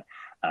one.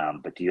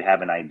 But do you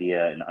have an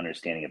idea and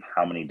understanding of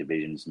how many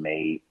divisions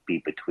may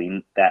be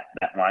between that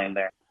line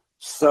there?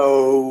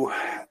 So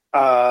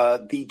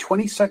the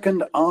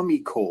 22nd Army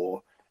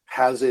Corps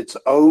has its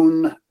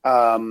own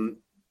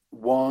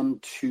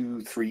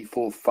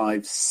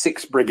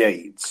 6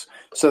 brigades.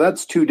 So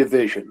that's 2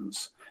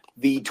 divisions.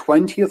 The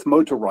 20th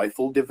Motor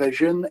Rifle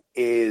Division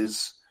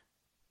is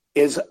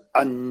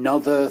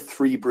another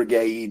 3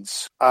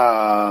 brigades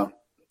of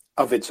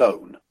its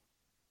own.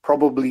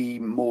 Probably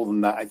more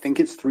than that. I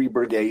think it's 3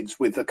 brigades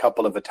with a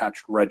couple of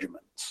attached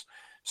regiments.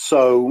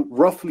 So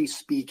roughly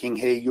speaking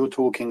here, you're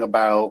talking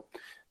about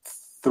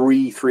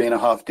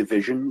 3.5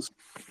 divisions.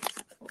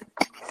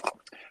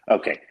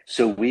 Okay,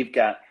 so we've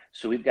got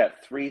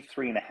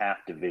 3.5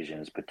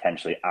 divisions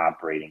potentially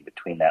operating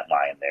between that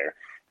line there.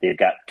 They've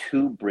got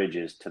 2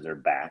 bridges to their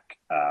back,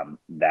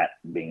 that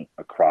being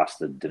across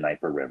the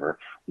Dnieper River.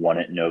 One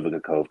at Nova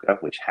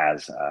Kakhovka, which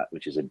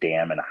is a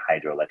dam and a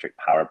hydroelectric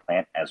power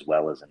plant, as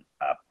well as a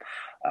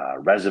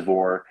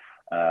reservoir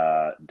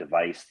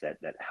device that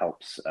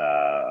helps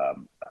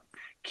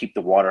keep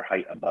the water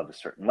height above a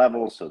certain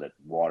level so that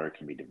water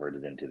can be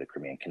diverted into the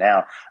Crimean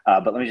Canal.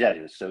 But let me just ask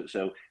you this.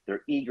 So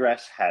their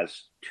egress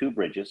has 2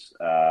 bridges.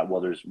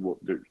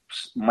 There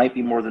might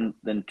be more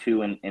than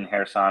 2 in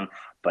Kherson,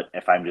 but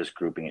if I'm just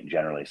grouping it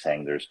generally,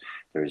 saying there's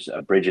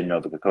a bridge in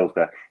Nova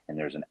Kakhovka and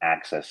there's an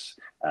access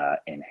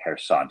in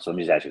Kherson. So let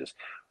me just ask you this.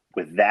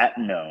 With that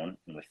known,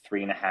 and with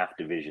 3.5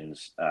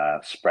 divisions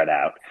spread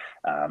out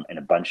and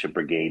a bunch of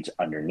brigades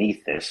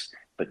underneath this,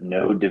 but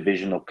no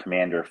divisional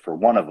commander for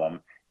one of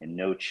them, and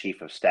no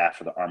chief of staff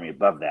for the army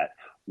above that,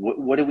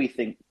 what do we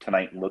think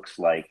tonight looks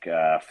like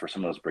for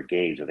some of those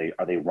brigades?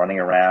 Are they running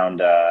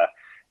around? Are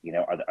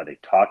they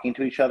talking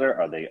to each other?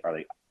 Are they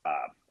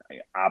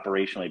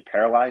operationally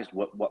paralyzed?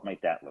 What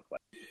might that look like?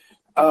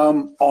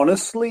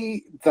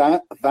 Honestly,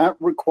 that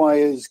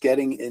requires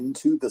getting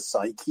into the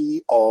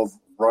psyche of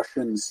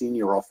Russian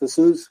senior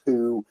officers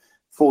who,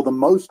 for the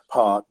most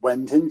part,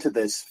 went into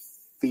this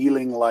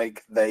feeling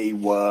like they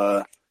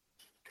were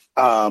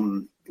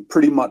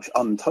pretty much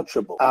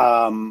untouchable,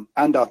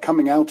 and are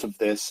coming out of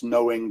this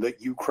knowing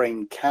that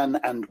Ukraine can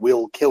and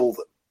will kill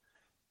them.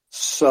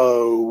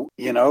 So,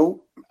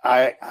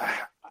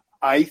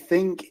 I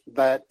think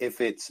that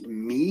if it's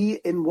me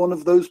in one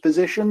of those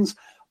positions,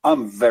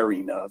 I'm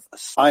very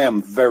nervous. I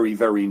am very,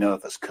 very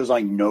nervous because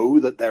I know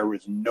that there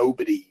is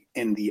nobody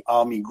in the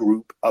army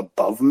group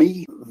above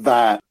me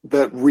that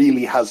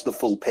really has the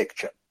full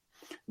picture.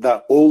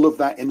 That all of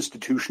that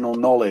institutional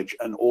knowledge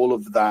and all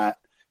of that,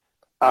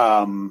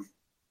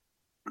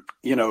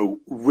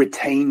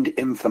 retained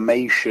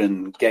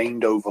information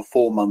gained over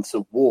 4 months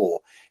of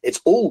war,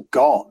 it's all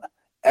gone.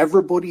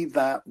 Everybody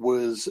that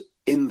was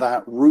in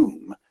that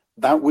room,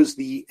 that was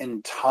the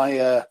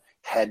entire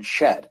head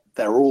shed.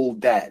 They're all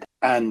dead.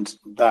 And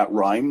that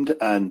rhymed,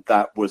 and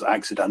that was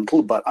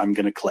accidental, but I'm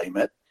going to claim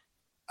it.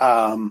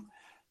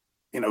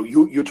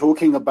 You're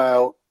talking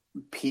about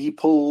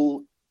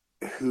people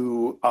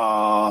who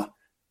are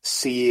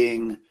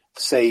seeing,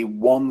 say,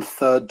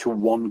 1/3 to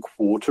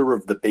 1/4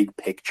 of the big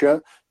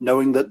picture,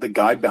 knowing that the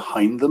guy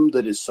behind them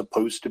that is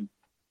supposed to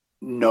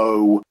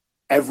know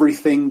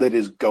everything that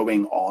is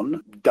going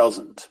on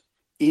doesn't.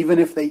 Even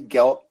if they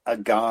got a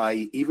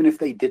guy, even if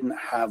they didn't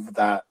have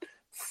that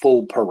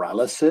full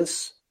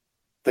paralysis,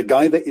 the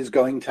guy that is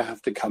going to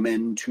have to come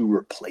in to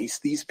replace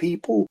these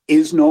people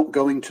is not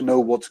going to know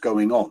what's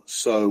going on.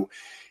 So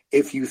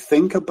if you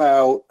think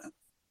about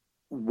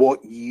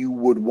what you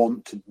would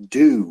want to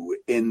do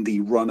in the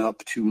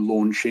run-up to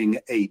launching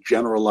a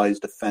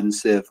generalized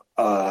offensive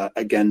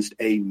against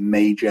a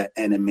major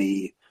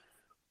enemy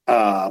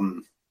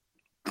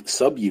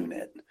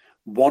subunit,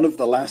 one of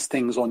the last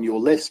things on your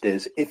list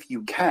is, if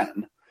you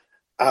can,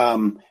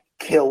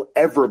 kill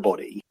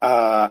everybody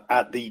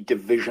at the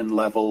division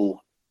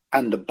level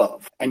and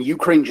above. And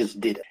Ukraine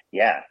just did it.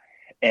 Yeah.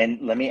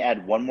 And let me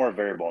add one more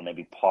variable and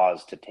maybe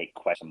pause to take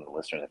questions from the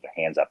listeners have their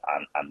hands up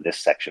on this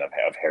section of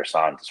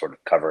Kherson to sort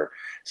of cover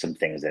some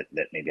things that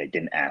maybe I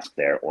didn't ask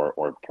there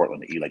or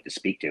Portland that you'd like to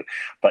speak to.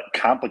 But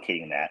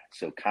complicating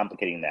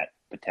that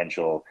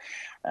potential,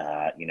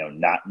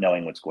 not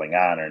knowing what's going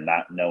on or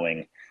not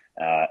knowing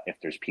if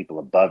there's people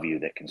above you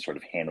that can sort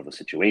of handle the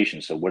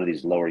situation. So what do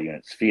these lower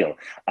units feel?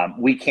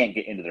 We can't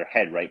get into their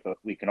head, right? But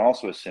we can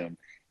also assume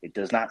it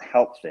does not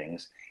help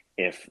things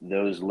if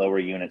those lower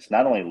units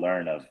not only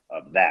learn of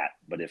that,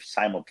 but if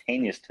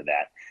simultaneous to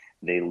that,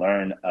 they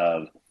learn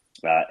of,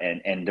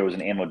 and there was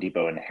an ammo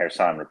depot in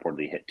Kherson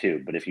reportedly hit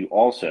too, but if you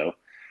also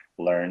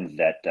learned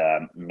that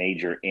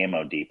major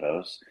ammo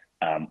depots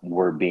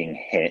were being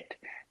hit,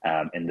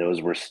 and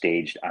those were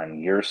staged on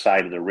your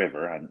side of the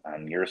river,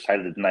 on your side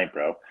of the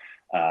Dnipro,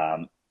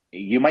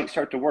 you might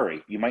start to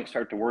worry. You might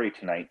start to worry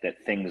tonight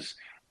that things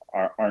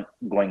aren't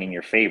going in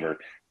your favor.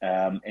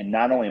 And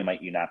not only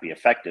might you not be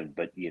effective,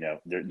 but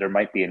there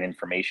might be an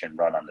information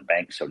run on the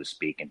bank, so to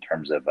speak, in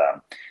terms of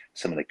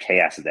some of the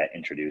chaos that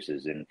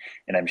introduces. And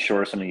I'm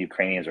sure some of the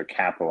Ukrainians are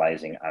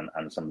capitalizing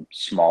on some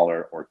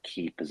smaller or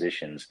key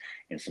positions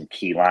in some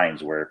key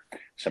lines where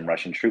some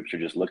Russian troops are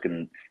just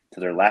looking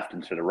to their left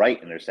and to the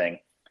right, and they're saying,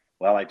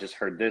 well, I just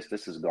heard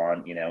this is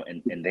gone,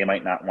 and they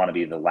might not want to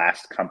be the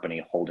last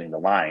company holding the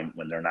line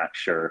when they're not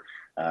sure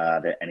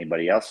that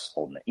anybody else is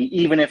holding it.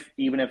 Even if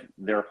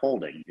they're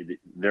holding,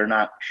 they're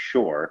not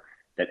sure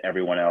that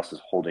everyone else is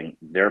holding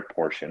their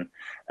portion.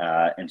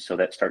 And so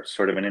that starts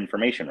sort of an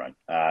information run.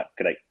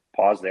 Could I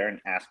pause there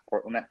and ask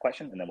Portland that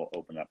question, and then we'll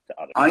open up to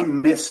others? I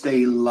missed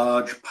a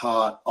large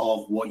part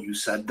of what you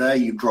said there.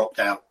 You dropped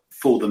out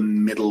for the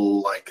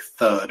middle,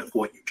 third of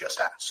what you just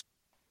asked.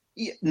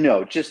 Yeah,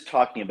 no, just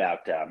talking about,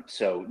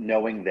 so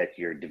knowing that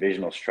your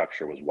divisional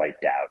structure was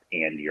wiped out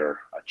and you're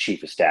a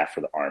chief of staff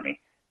for the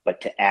Army,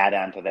 but to add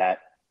on to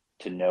that,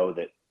 to know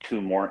that 2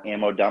 more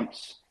ammo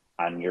dumps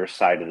on your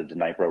side of the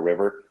Dnipro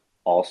River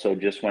also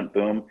just went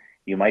boom,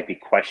 you might be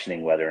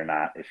questioning whether or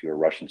not, if you're a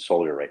Russian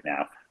soldier right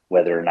now,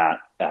 whether or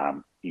not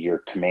your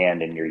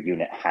command and your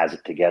unit has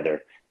it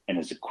together and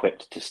is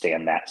equipped to stay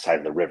on that side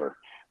of the river.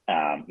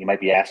 You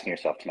might be asking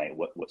yourself tonight,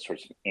 what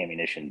sorts of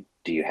ammunition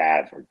do you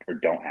have or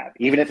don't have?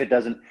 Even if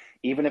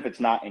it's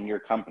not in your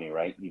company,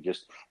 right?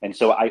 And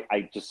so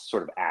I just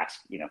sort of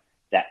ask,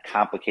 that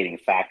complicating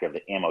factor of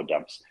the ammo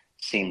dumps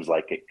seems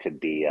like it could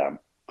be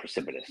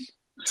precipitous.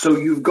 So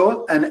you've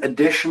got an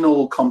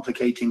additional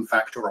complicating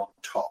factor on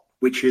top,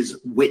 which is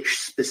which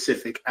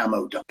specific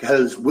ammo dump.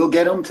 Because we'll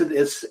get onto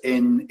this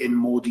in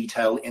more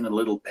detail in a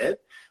little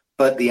bit.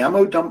 But the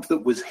ammo dump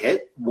that was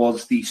hit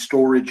was the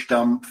storage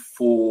dump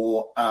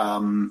for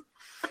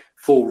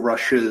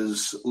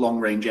Russia's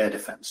long-range air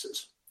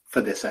defenses for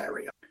this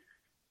area.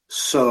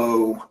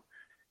 So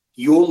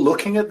you're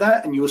looking at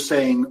that and you're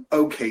saying,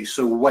 okay,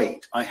 so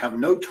wait, I have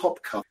no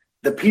top cover.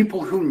 The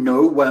people who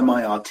know where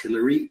my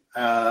artillery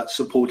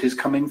support is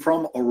coming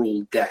from are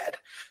all dead.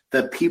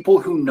 The people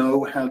who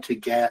know how to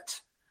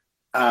get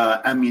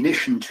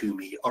ammunition to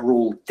me are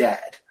all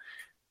dead.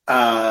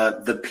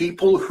 The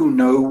people who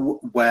know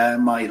where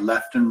my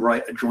left and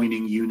right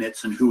adjoining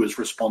units and who is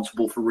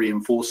responsible for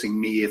reinforcing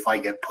me if I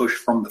get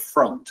pushed from the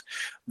front,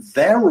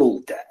 they're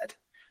all dead.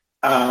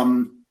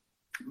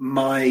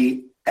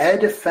 My air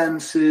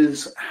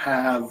defenses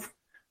have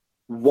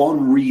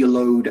 1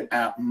 reload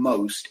at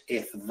most,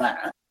 if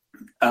that.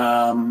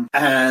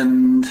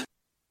 And,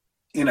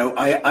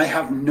 I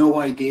have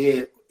no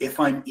idea if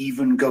I'm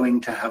even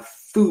going to have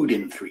food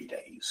in 3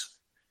 days.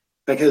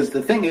 Because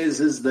the thing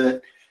is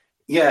that,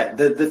 yeah,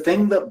 the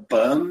thing that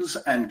burns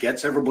and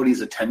gets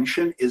everybody's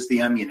attention is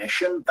the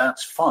ammunition.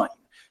 That's fine.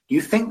 Do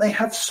you think they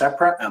have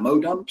separate ammo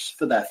dumps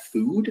for their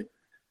food?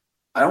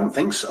 I don't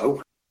think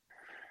so.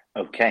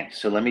 Okay,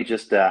 so let me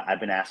just, I've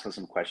been asking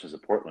some questions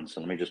of Portland,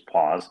 so let me just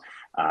pause.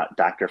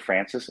 Dr.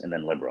 Francis and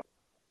then Liberal.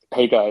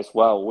 Hey guys,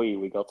 wow,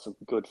 we got some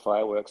good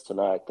fireworks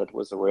tonight. That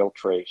was a real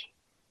treat.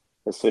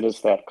 As soon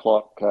as that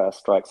clock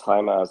strikes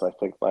HIMARS, I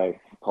think my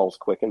pulse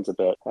quickens a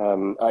bit.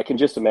 I can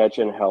just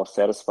imagine how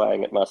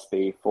satisfying it must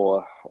be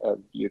for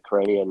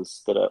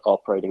Ukrainians that are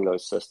operating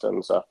those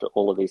systems after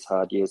all of these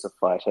hard years of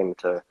fighting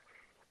to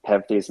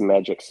have these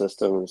magic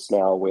systems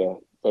now where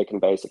they can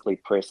basically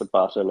press a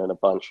button and a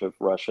bunch of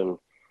Russian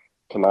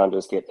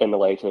commanders get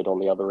immolated on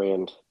the other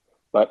end.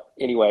 But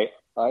anyway,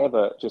 I have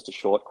just a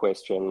short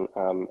question,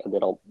 and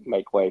then I'll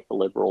make way for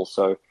Liberal.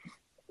 So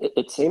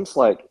it seems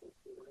like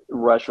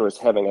Russia is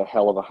having a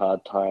hell of a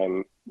hard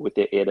time with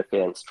their air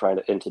defense trying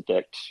to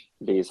interdict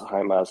these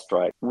HIMARS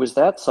strikes. Is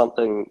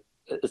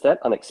that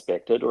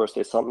unexpected, or is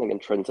there something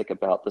intrinsic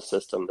about the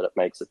system that it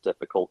makes it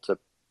difficult to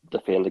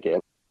defend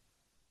against?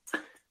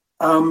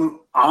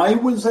 I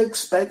was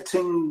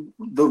expecting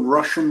the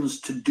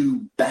Russians to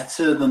do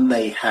better than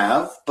they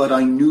have, but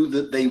I knew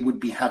that they would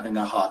be having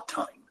a hard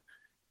time.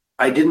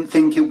 I didn't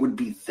think it would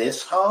be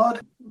this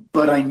hard,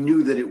 but I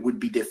knew that it would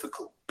be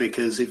difficult,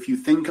 because if you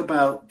think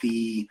about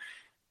the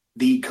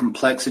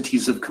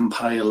complexities of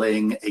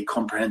compiling a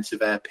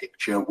comprehensive air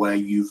picture where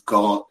you've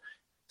got,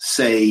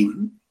 say,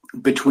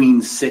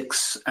 between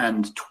 6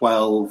 and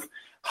 12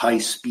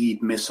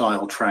 high-speed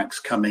missile tracks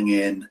coming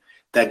in,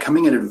 they're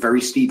coming at a very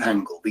steep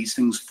angle. These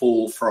things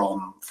fall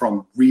from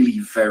really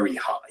very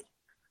high.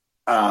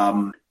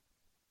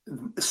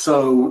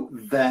 So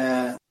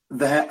their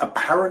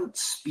apparent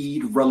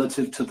speed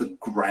relative to the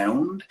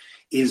ground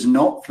is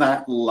not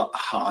that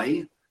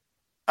high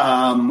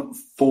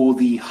for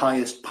the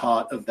highest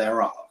part of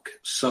their arc.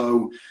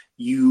 So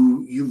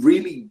you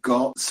really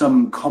got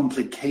some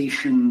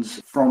complications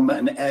from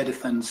an air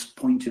defense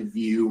point of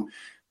view,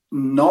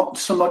 not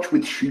so much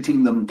with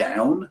shooting them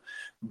down,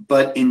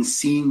 but in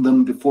seeing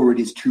them before it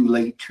is too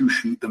late to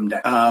shoot them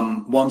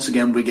down. Once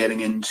again, we're getting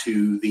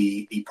into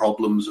the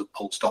problems of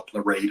pulse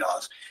Doppler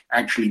radars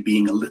actually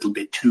being a little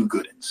bit too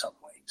good in some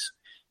ways.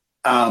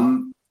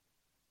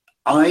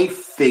 I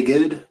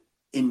figured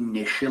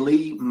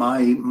initially,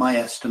 my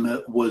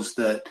estimate was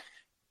that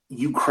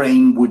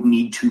Ukraine would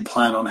need to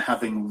plan on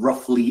having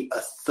roughly a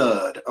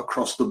third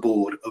across the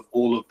board of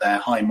all of their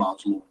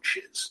HIMARS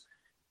launches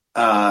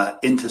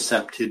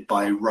intercepted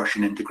by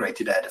Russian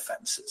integrated air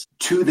defenses.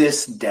 To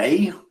this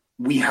day,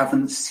 we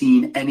haven't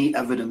seen any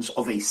evidence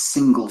of a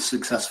single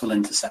successful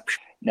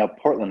interception. Now,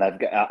 Portland,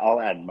 I'll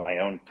add my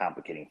own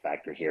complicating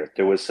factor here.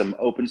 There was some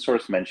open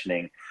source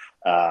mentioning,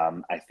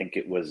 I think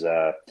it was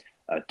a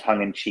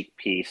tongue-in-cheek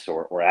piece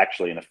or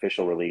actually an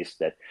official release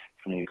that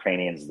from the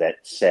Ukrainians that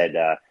said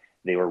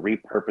they were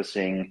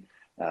repurposing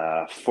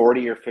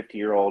 40 or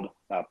 50-year-old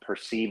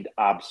perceived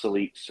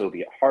obsolete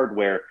Soviet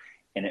hardware,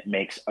 and it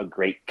makes a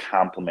great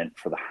complement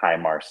for the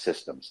HIMARS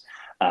systems.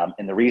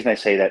 And the reason I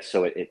say that,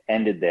 so it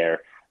ended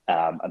there.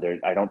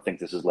 I don't think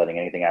this is letting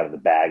anything out of the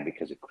bag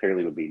because it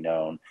clearly would be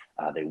known.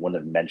 They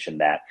wouldn't have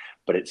mentioned that.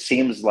 But it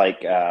seems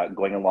like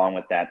going along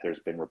with that, there's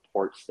been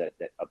reports that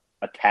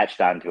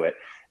attached onto it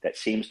that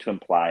seems to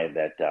imply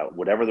that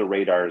whatever the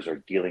radars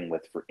are dealing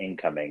with for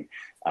incoming,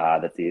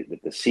 that the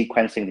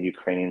sequencing the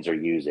Ukrainians are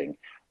using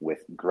with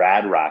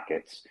Grad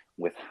rockets,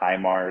 with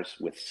HIMARS,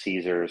 with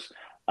Caesars,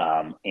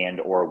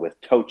 and or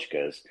with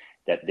Tochkas,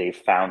 that they've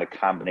found a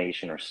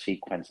combination or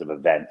sequence of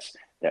events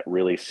that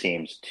really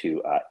seems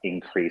to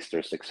increase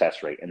their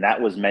success rate. And that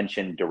was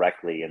mentioned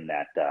directly in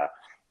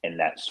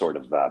that sort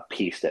of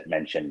piece that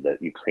mentioned the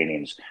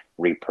Ukrainians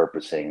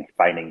repurposing,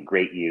 finding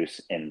great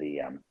use in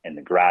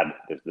the Grad,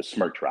 the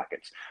Smerch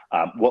rockets.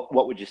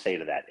 What would you say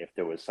to that? If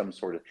there was some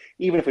sort of,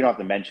 even if we don't have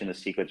to mention the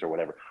sequence or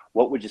whatever,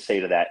 what would you say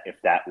to that if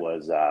that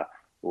was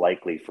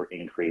likely for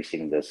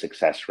increasing the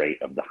success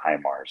rate of the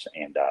HIMARS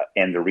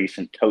and the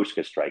recent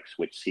Tochka strikes,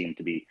 which seem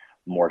to be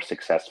more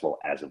successful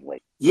as of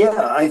late?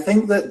 Yeah, I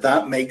think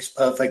that makes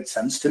perfect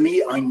sense to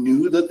me. I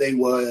knew that they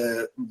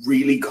were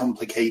really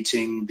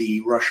complicating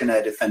the Russian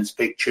air defense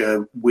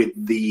picture with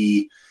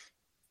the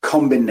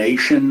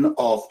combination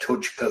of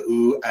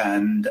Tochka-U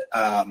and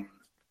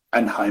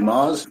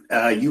HIMARS.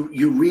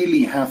 You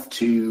really have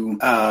to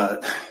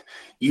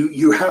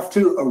you have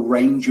to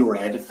arrange your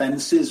air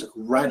defenses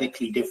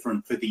radically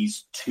different for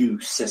these two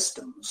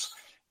systems.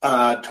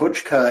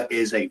 Tochka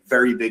is a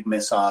very big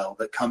missile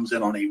that comes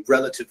in on a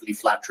relatively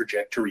flat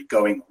trajectory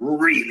going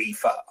really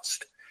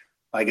fast.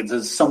 Like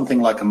it's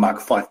something like a Mach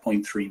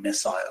 5.3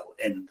 missile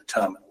in the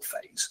terminal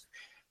phase.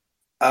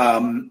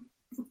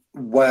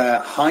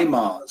 Where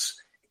HIMARS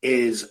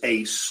is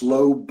a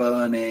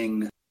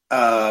slow-burning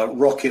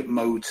rocket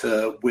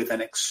motor with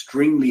an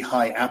extremely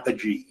high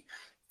apogee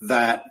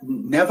that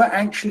never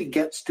actually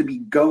gets to be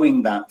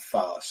going that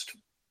fast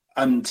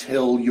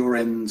until you're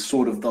in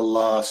sort of the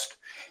last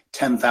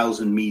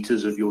 10,000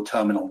 meters of your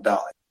terminal dive.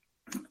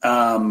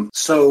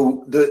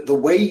 So the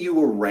way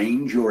you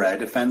arrange your air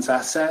defense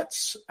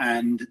assets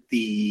and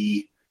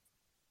the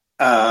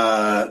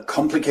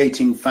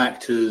complicating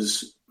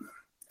factors.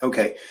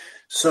 Okay,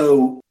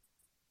 so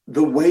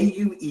the way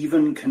you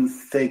even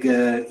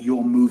configure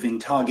your moving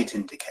target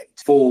indicator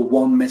for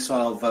one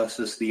missile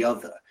versus the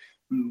other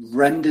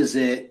renders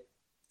it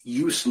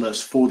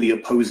useless for the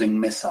opposing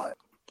missile.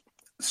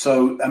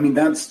 So, I mean,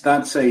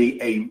 that's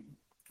a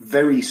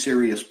very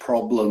serious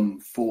problem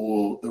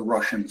for the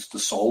Russians to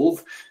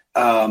solve.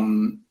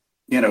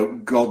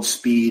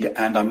 Godspeed,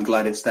 and I'm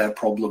glad it's their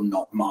problem,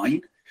 not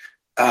mine.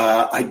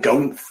 I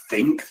don't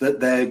think that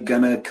they're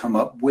going to come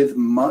up with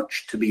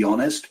much, to be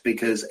honest,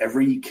 because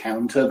every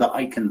counter that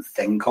I can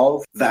think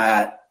of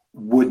that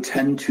would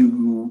tend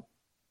to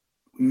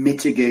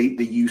mitigate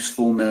the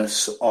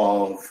usefulness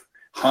of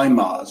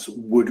HIMARS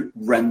would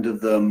render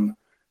them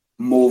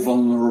more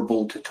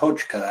vulnerable to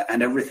Tochka,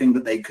 and everything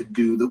that they could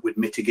do that would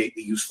mitigate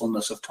the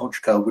usefulness of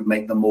Tochka would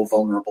make them more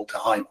vulnerable to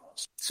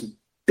HIMARS. It's a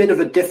bit of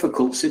a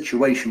difficult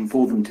situation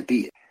for them to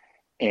be in.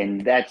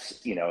 And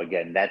that's,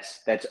 again,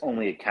 that's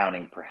only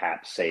accounting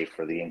perhaps, say,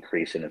 for the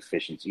increase in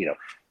efficiency,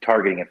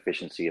 targeting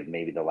efficiency of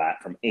maybe the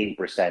LAT from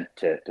 80%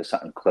 to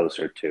something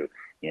closer to,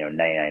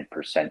 99%,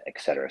 et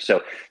cetera.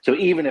 So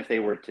even if they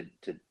were to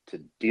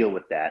deal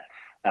with that,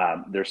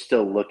 they're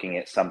still looking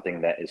at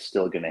something that is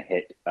still going to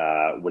hit,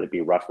 would it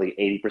be roughly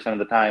 80% of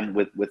the time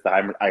with the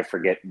HIMARS? I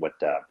forget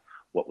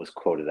what was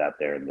quoted out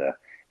there in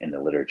the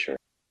literature.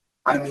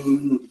 I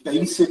mean,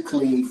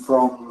 basically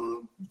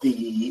from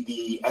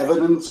the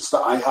evidence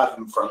that I have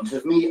in front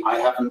of me, I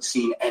haven't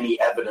seen any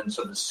evidence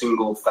of a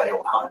single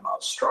failed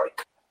HIMARS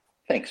strike.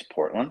 Thanks,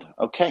 Portland.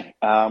 Okay,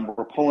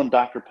 we're pulling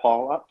Dr.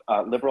 Paul up.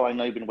 Liberal, I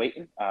know you've been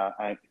waiting.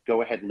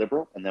 Go ahead,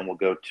 Liberal, and then we'll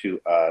go to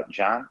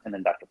John and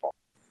then Dr. Paul.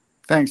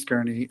 Thanks,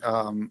 Gurney.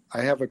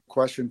 I have a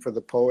question for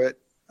the poet,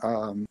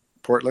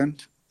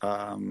 Portland.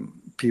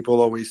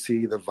 People always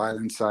see the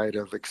violent side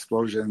of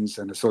explosions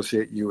and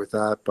associate you with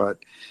that, but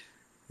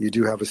you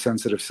do have a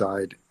sensitive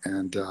side,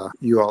 and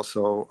you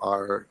also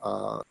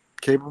are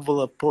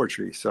capable of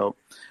poetry. So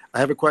I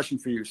have a question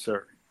for you,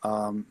 sir.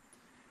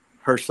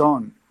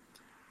 Kherson,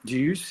 do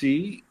you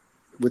see,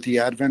 with the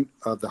advent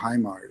of the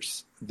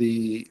HIMARS,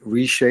 the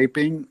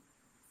reshaping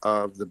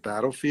of the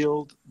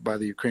battlefield by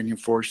the Ukrainian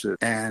forces?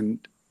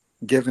 And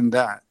given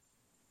that,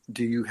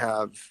 do you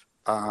have,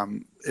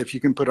 if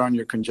you can put on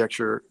your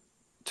conjecture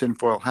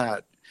tinfoil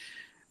hat,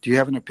 do you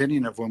have an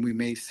opinion of when we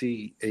may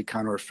see a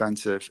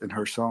counteroffensive in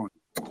Kherson?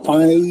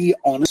 I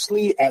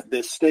honestly, at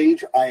this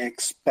stage, I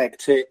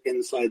expect it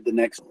inside the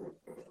next.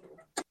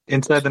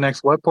 Inside the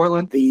next what,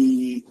 Portland?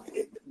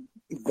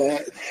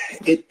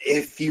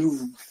 If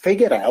you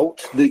figured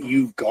out that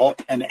you've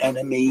got an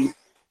enemy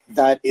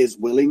that is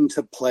willing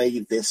to play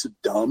this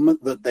dumb,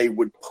 that they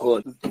would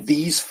put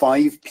these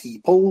 5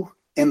 people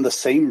in the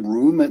same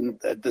room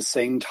and at the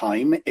same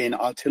time in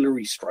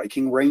artillery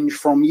striking range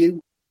from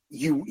you,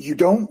 you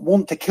don't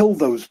want to kill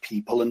those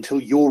people until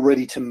you're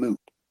ready to move.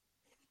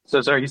 So,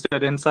 sorry, you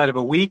said inside of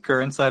a week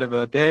or inside of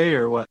a day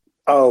or what?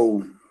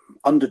 Oh,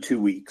 under 2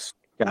 weeks.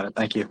 Got it.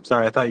 Thank you.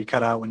 Sorry, I thought you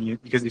cut out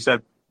because you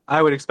said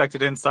I would expect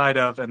it inside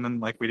of, and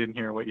then we didn't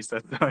hear what you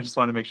said. So I just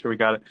wanted to make sure we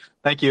got it.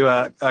 Thank you.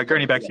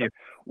 Gurney, back to you.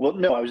 Well,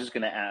 no, I was just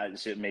going to add,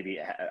 so maybe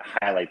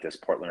highlight this,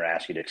 Portland, or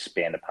ask you to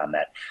expand upon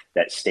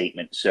that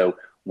statement. So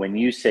when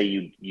you say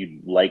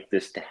you'd like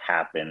this to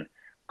happen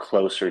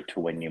closer to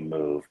when you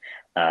move,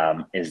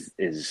 and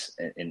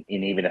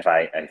even if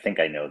I think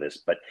I know this,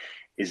 but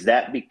is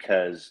that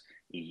because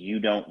you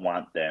don't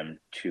want them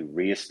to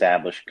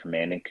reestablish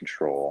command and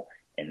control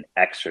and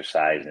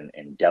exercise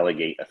and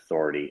delegate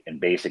authority, and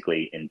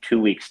basically in 2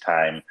 weeks'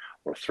 time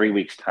or 3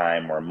 weeks'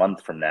 time or a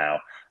month from now,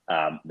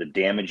 the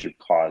damage you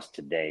caused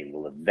today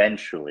will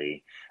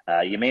eventually,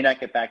 you may not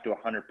get back to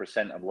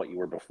 100% of what you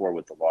were before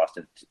with the lost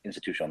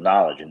institutional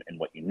knowledge and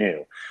what you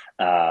knew,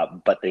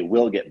 but they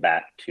will get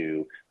back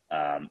to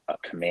a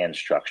command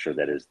structure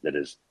that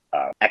is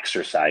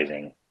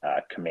exercising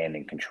command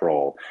and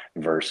control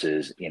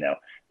versus,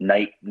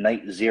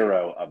 night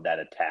zero of that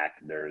attack,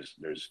 there's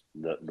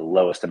the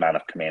lowest amount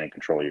of command and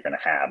control you're going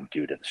to have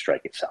due to the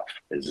strike itself.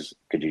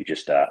 Could you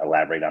just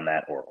elaborate on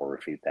that or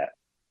repeat that?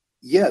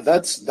 Yeah,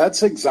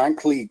 that's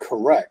exactly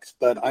correct.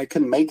 But I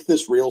can make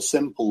this real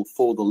simple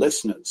for the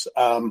listeners.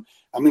 I'm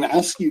going to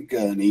ask you,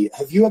 Gurney,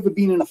 have you ever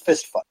been in a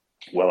fist fight?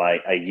 Well,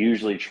 I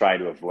usually try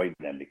to avoid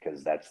them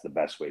because that's the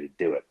best way to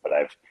do it. But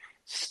I've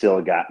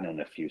still gotten in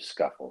a few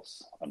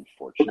scuffles,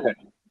 unfortunately.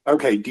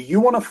 Okay. Do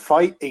you want to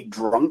fight a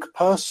drunk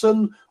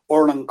person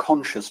or an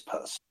unconscious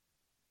person?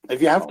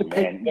 If you have to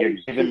pick, you're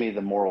giving me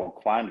the moral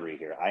quandary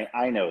here.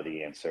 I know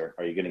the answer.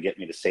 Are you going to get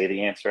me to say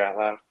the answer out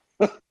loud?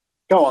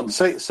 Go on,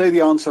 say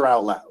the answer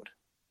out loud.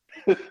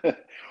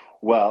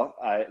 Well,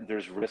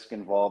 there's risk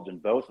involved in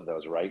both of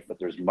those, right? But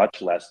there's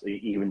much less,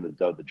 even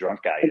though the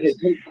drunk guy is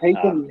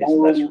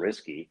less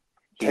risky.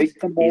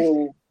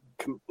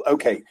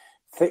 Okay.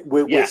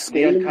 We're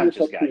the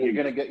unconscious guy.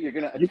 You're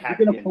gonna attack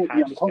the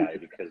unconscious guy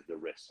because of the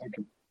risk.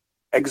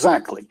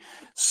 Exactly.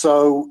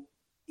 So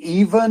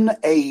even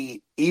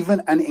a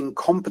even an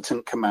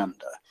incompetent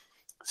commander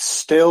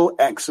still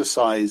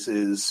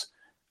exercises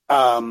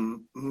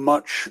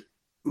much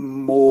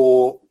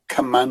more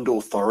command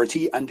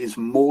authority and is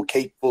more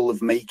capable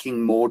of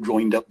making more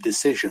joined up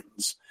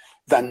decisions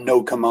than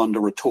no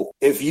commander at all.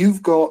 If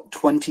you've got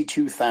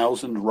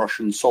 22,000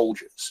 Russian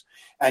soldiers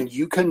and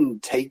you can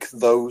take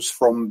those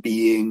from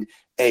being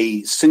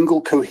a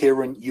single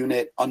coherent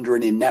unit under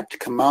an inept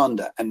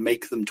commander and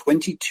make them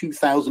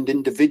 22,000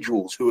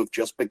 individuals who have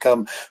just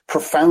become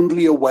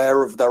profoundly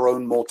aware of their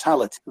own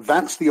mortality,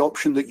 that's the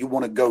option that you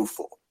want to go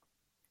for.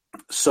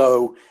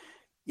 So,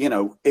 you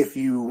know, if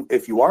you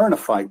are in a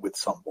fight with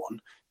someone,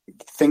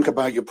 think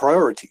about your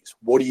priorities.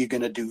 What are you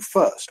going to do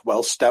first?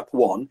 Well, step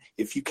one,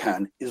 if you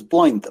can, is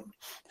blind them.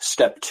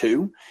 Step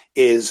two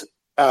is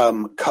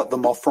cut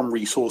them off from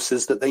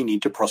resources that they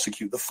need to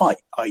prosecute the fight,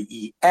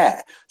 i.e.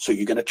 air. So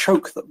you're going to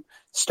choke them.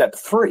 Step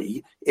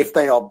three, if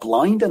they are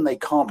blind and they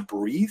can't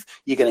breathe,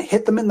 you're going to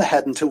hit them in the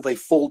head until they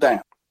fall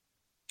down.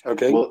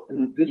 Okay? Well,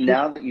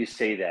 now that you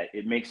say that,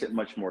 it makes it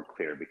much more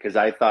clear, because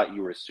I thought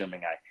you were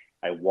assuming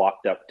I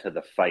walked up to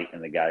the fight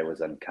and the guy was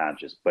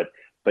unconscious, but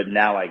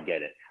now I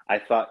get it. I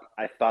thought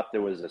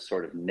there was a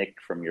sort of Nick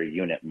from your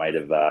unit might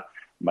have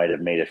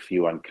made a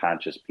few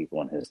unconscious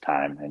people in his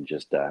time and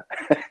just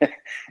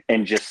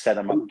and just set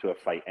them up to a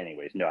fight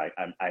anyways. No,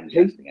 I'm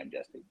jesting.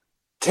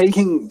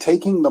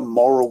 Taking the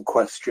moral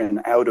question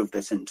out of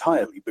this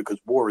entirely, because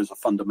war is a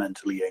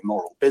fundamentally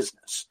amoral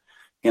business.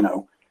 You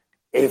know,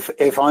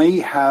 if I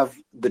have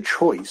the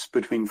choice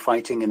between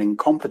fighting an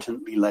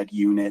incompetently led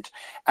unit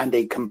and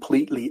a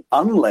completely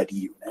unled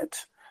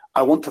unit,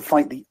 I want to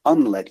fight the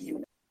unled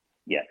unit.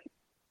 Yeah,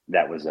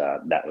 that was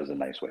a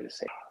nice way to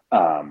say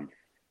it.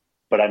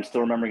 But I'm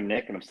still remembering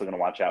Nick, and I'm still going to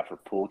watch out for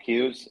pool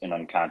cues and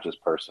unconscious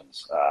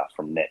persons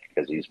from Nick,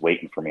 because he's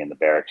waiting for me in the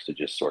barracks to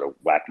just sort of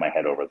whack my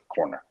head over the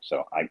corner.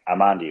 So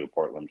I'm on to you,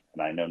 Portland,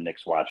 and I know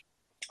Nick's watching.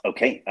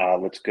 Okay,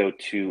 let's go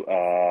to,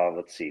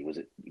 let's see, was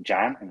it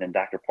John and then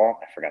Dr. Paul?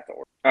 I forgot the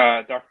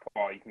order. Dr.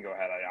 Paul, you can go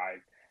ahead.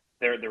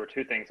 There were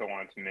two things I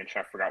wanted to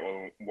mention. I forgot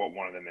what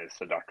one of them is.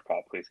 So Dr.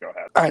 Paul, please go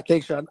ahead. All right,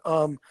 thanks, John.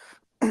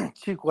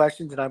 Two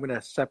questions, and I'm going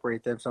to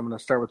separate them. So I'm going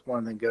to start with one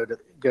and then go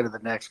to the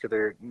next, because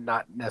they're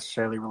not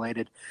necessarily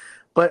related.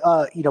 But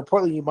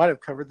Portland, you might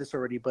have covered this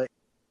already, but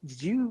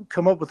did you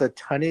come up with a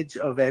tonnage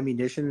of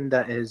ammunition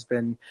that has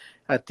been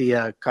at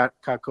the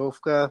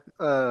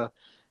Kakhovka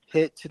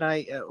hit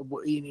tonight?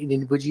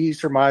 Would you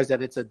surmise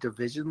that it's a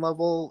division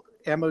level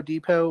ammo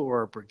depot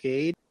or a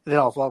brigade? Then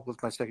I'll follow up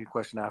with my second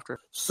question after.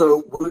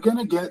 So we're going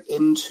to get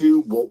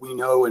into what we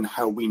know and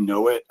how we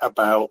know it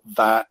about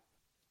that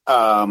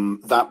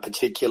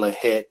particular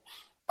hit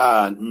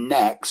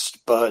next,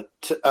 but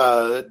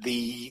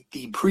the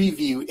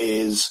preview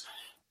is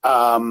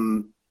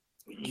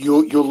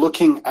you're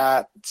looking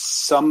at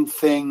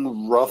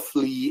something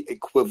roughly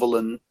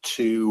equivalent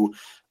to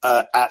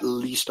at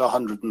least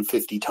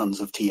 150 tons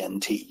of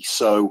TNT.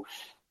 So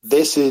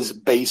this is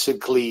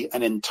basically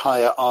an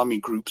entire army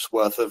group's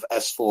worth of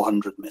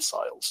S-400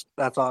 missiles.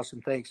 That's awesome.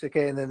 Thanks.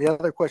 Okay, and then the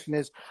other question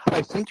is,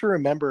 I seem to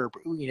remember,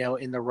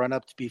 in the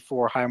run-up to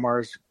before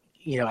HIMARS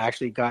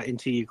actually got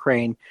into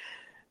Ukraine,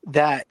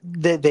 that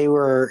they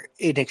were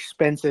an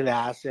expensive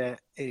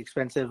asset, an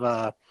expensive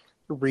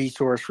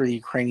resource for the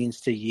Ukrainians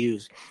to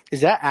use.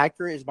 Is that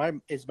accurate?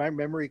 Is my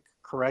memory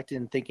correct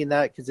in thinking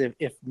that? Because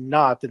if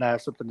not, then I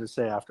have something to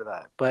say after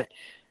that. But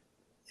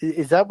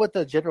is that what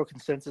the general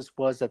consensus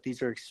was, that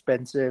these are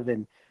expensive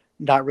and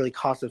not really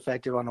cost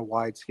effective on a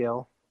wide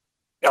scale?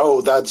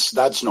 Oh, that's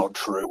not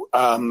true.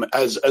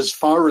 As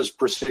far as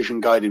precision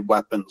guided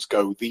weapons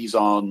go, these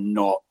are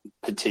not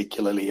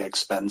particularly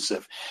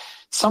expensive.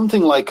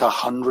 Something like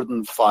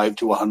 $105,000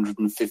 to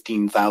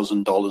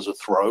 $115,000 a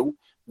throw.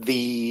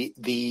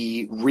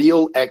 The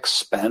real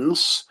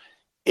expense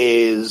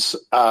is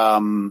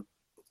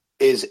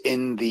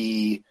in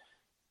the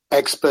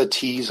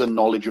expertise and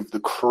knowledge of the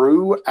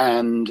crew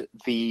and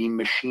the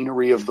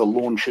machinery of the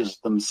launchers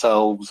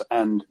themselves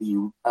and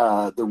the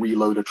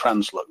reloader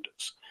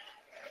transloaders.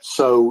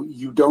 So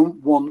you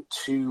don't want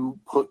to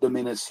put them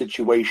in a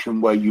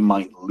situation where you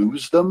might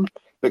lose them,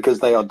 because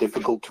they are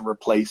difficult to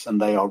replace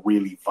and they are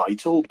really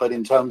vital. But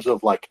in terms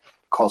of like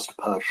cost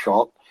per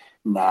shot,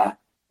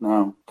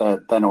 no,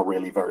 they're not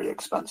really very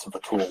expensive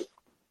at all.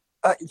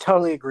 I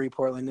totally agree,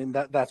 Portland, and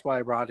that's why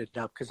I brought it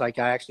up, because I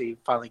actually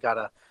finally got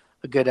a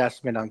good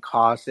estimate on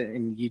cost,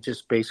 and you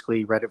just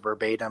basically read it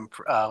verbatim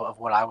of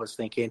what I was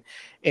thinking.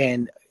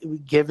 And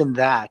given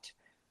that,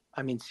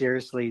 I mean,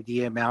 seriously,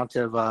 the amount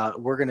of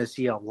we're going to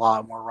see a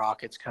lot more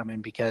rockets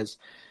coming, because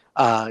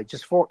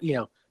just for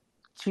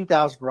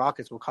 2,000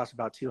 rockets will cost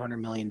about $200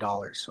 million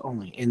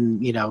only,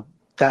 and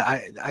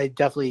that I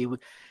definitely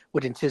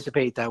would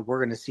anticipate that we're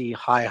going to see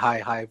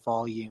high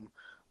volume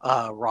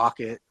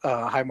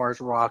HIMARS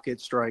rocket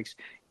strikes,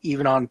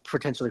 even on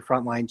potentially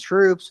frontline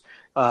troops,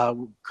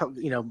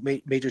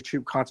 major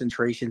troop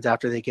concentrations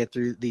after they get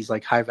through these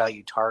like high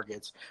value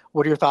targets.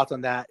 What are your thoughts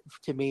on that?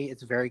 To me,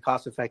 it's very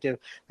cost effective.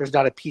 There's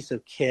not a piece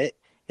of kit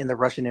in the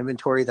Russian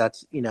inventory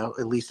that's,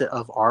 at least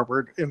of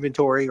armored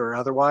inventory or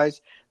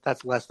otherwise,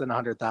 that's less than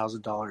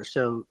 $100,000.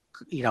 So,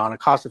 on a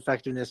cost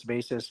effectiveness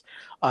basis,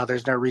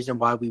 there's no reason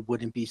why we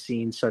wouldn't be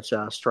seeing such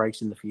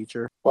strikes in the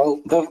future.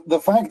 Well, the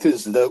fact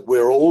is that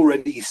we're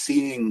already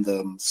seeing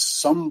them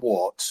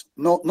somewhat,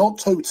 not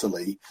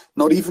totally,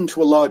 not even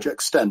to a large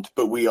extent,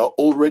 but we are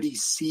already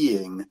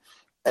seeing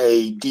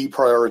a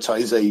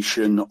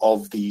deprioritization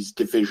of these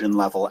division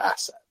level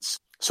assets.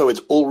 So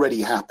it's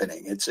already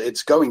happening.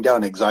 It's going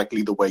down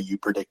exactly the way you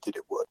predicted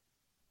it would.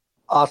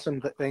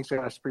 Awesome. Thanks,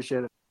 guys.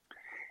 Appreciate it.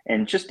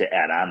 And just to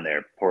add on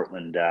there,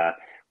 Portland,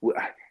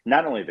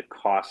 not only the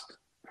cost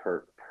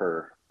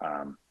per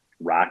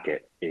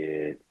rocket,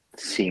 it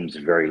seems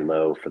very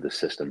low for the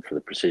system, for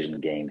the precision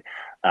gained,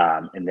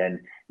 and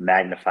then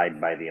magnified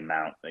by the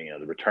amount,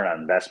 the return on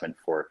investment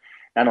for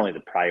not only the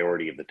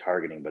priority of the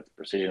targeting, but the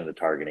precision of the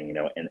targeting,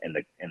 and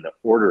the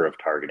order of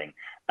targeting.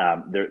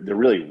 They're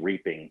really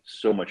reaping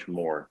so much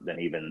more than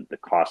even the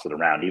cost of the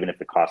round. Even if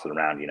the cost of the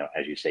round,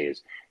 as you say,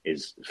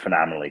 is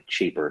phenomenally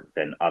cheaper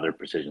than other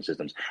precision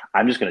systems.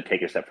 I'm just going to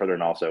take it a step further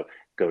and also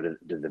go to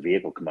the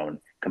vehicle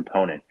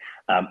component.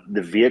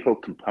 The vehicle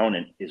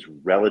component is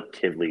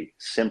relatively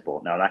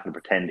simple. Now, I'm not going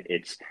to pretend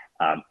it's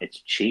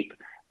cheap.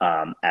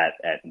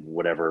 At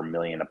whatever $1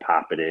 million a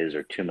pop it is,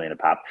 or $2 million a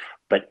pop.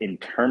 But in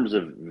terms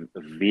of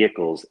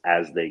vehicles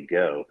as they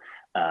go,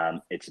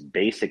 it's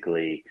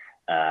basically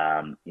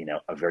a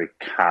very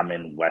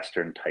common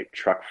Western type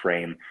truck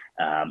frame,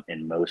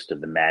 and most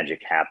of the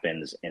magic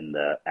happens in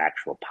the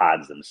actual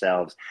pods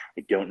themselves.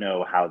 I don't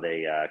know how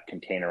they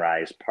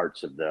containerize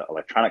parts of the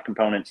electronic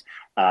components,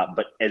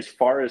 but as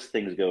far as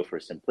things go for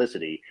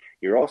simplicity,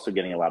 you're also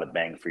getting a lot of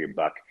bang for your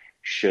buck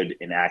should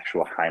an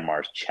actual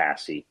HIMARS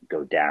chassis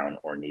go down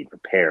or need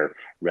repair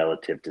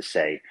relative to,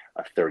 say,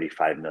 a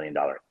 $35 million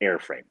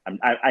airframe.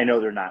 I know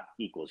they're not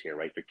equals here,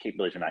 right? Their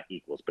capabilities are not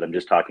equals, but I'm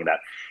just talking about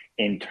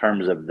in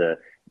terms of the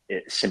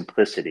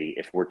simplicity.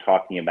 If we're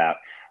talking about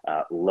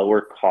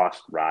lower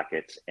cost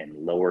rockets and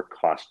lower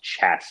cost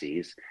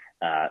chassis,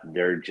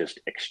 they're just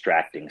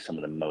extracting some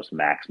of the most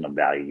maximum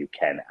value you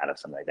can out of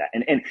something like that.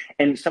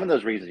 And some of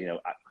those reasons,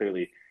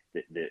 clearly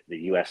the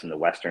U.S. and the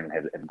Western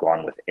have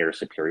gone with air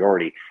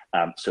superiority.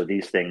 So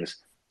these things,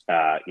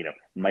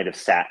 might have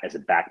sat as a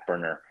back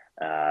burner,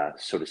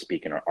 so to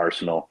speak, in our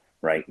arsenal,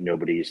 right?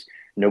 Nobody's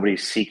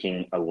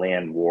seeking a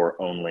land war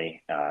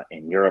only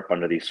in Europe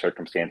under these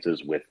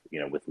circumstances with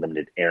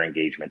limited air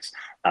engagements.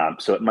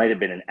 So it might have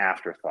been an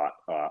afterthought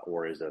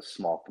or as a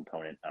small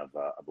component of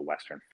a Western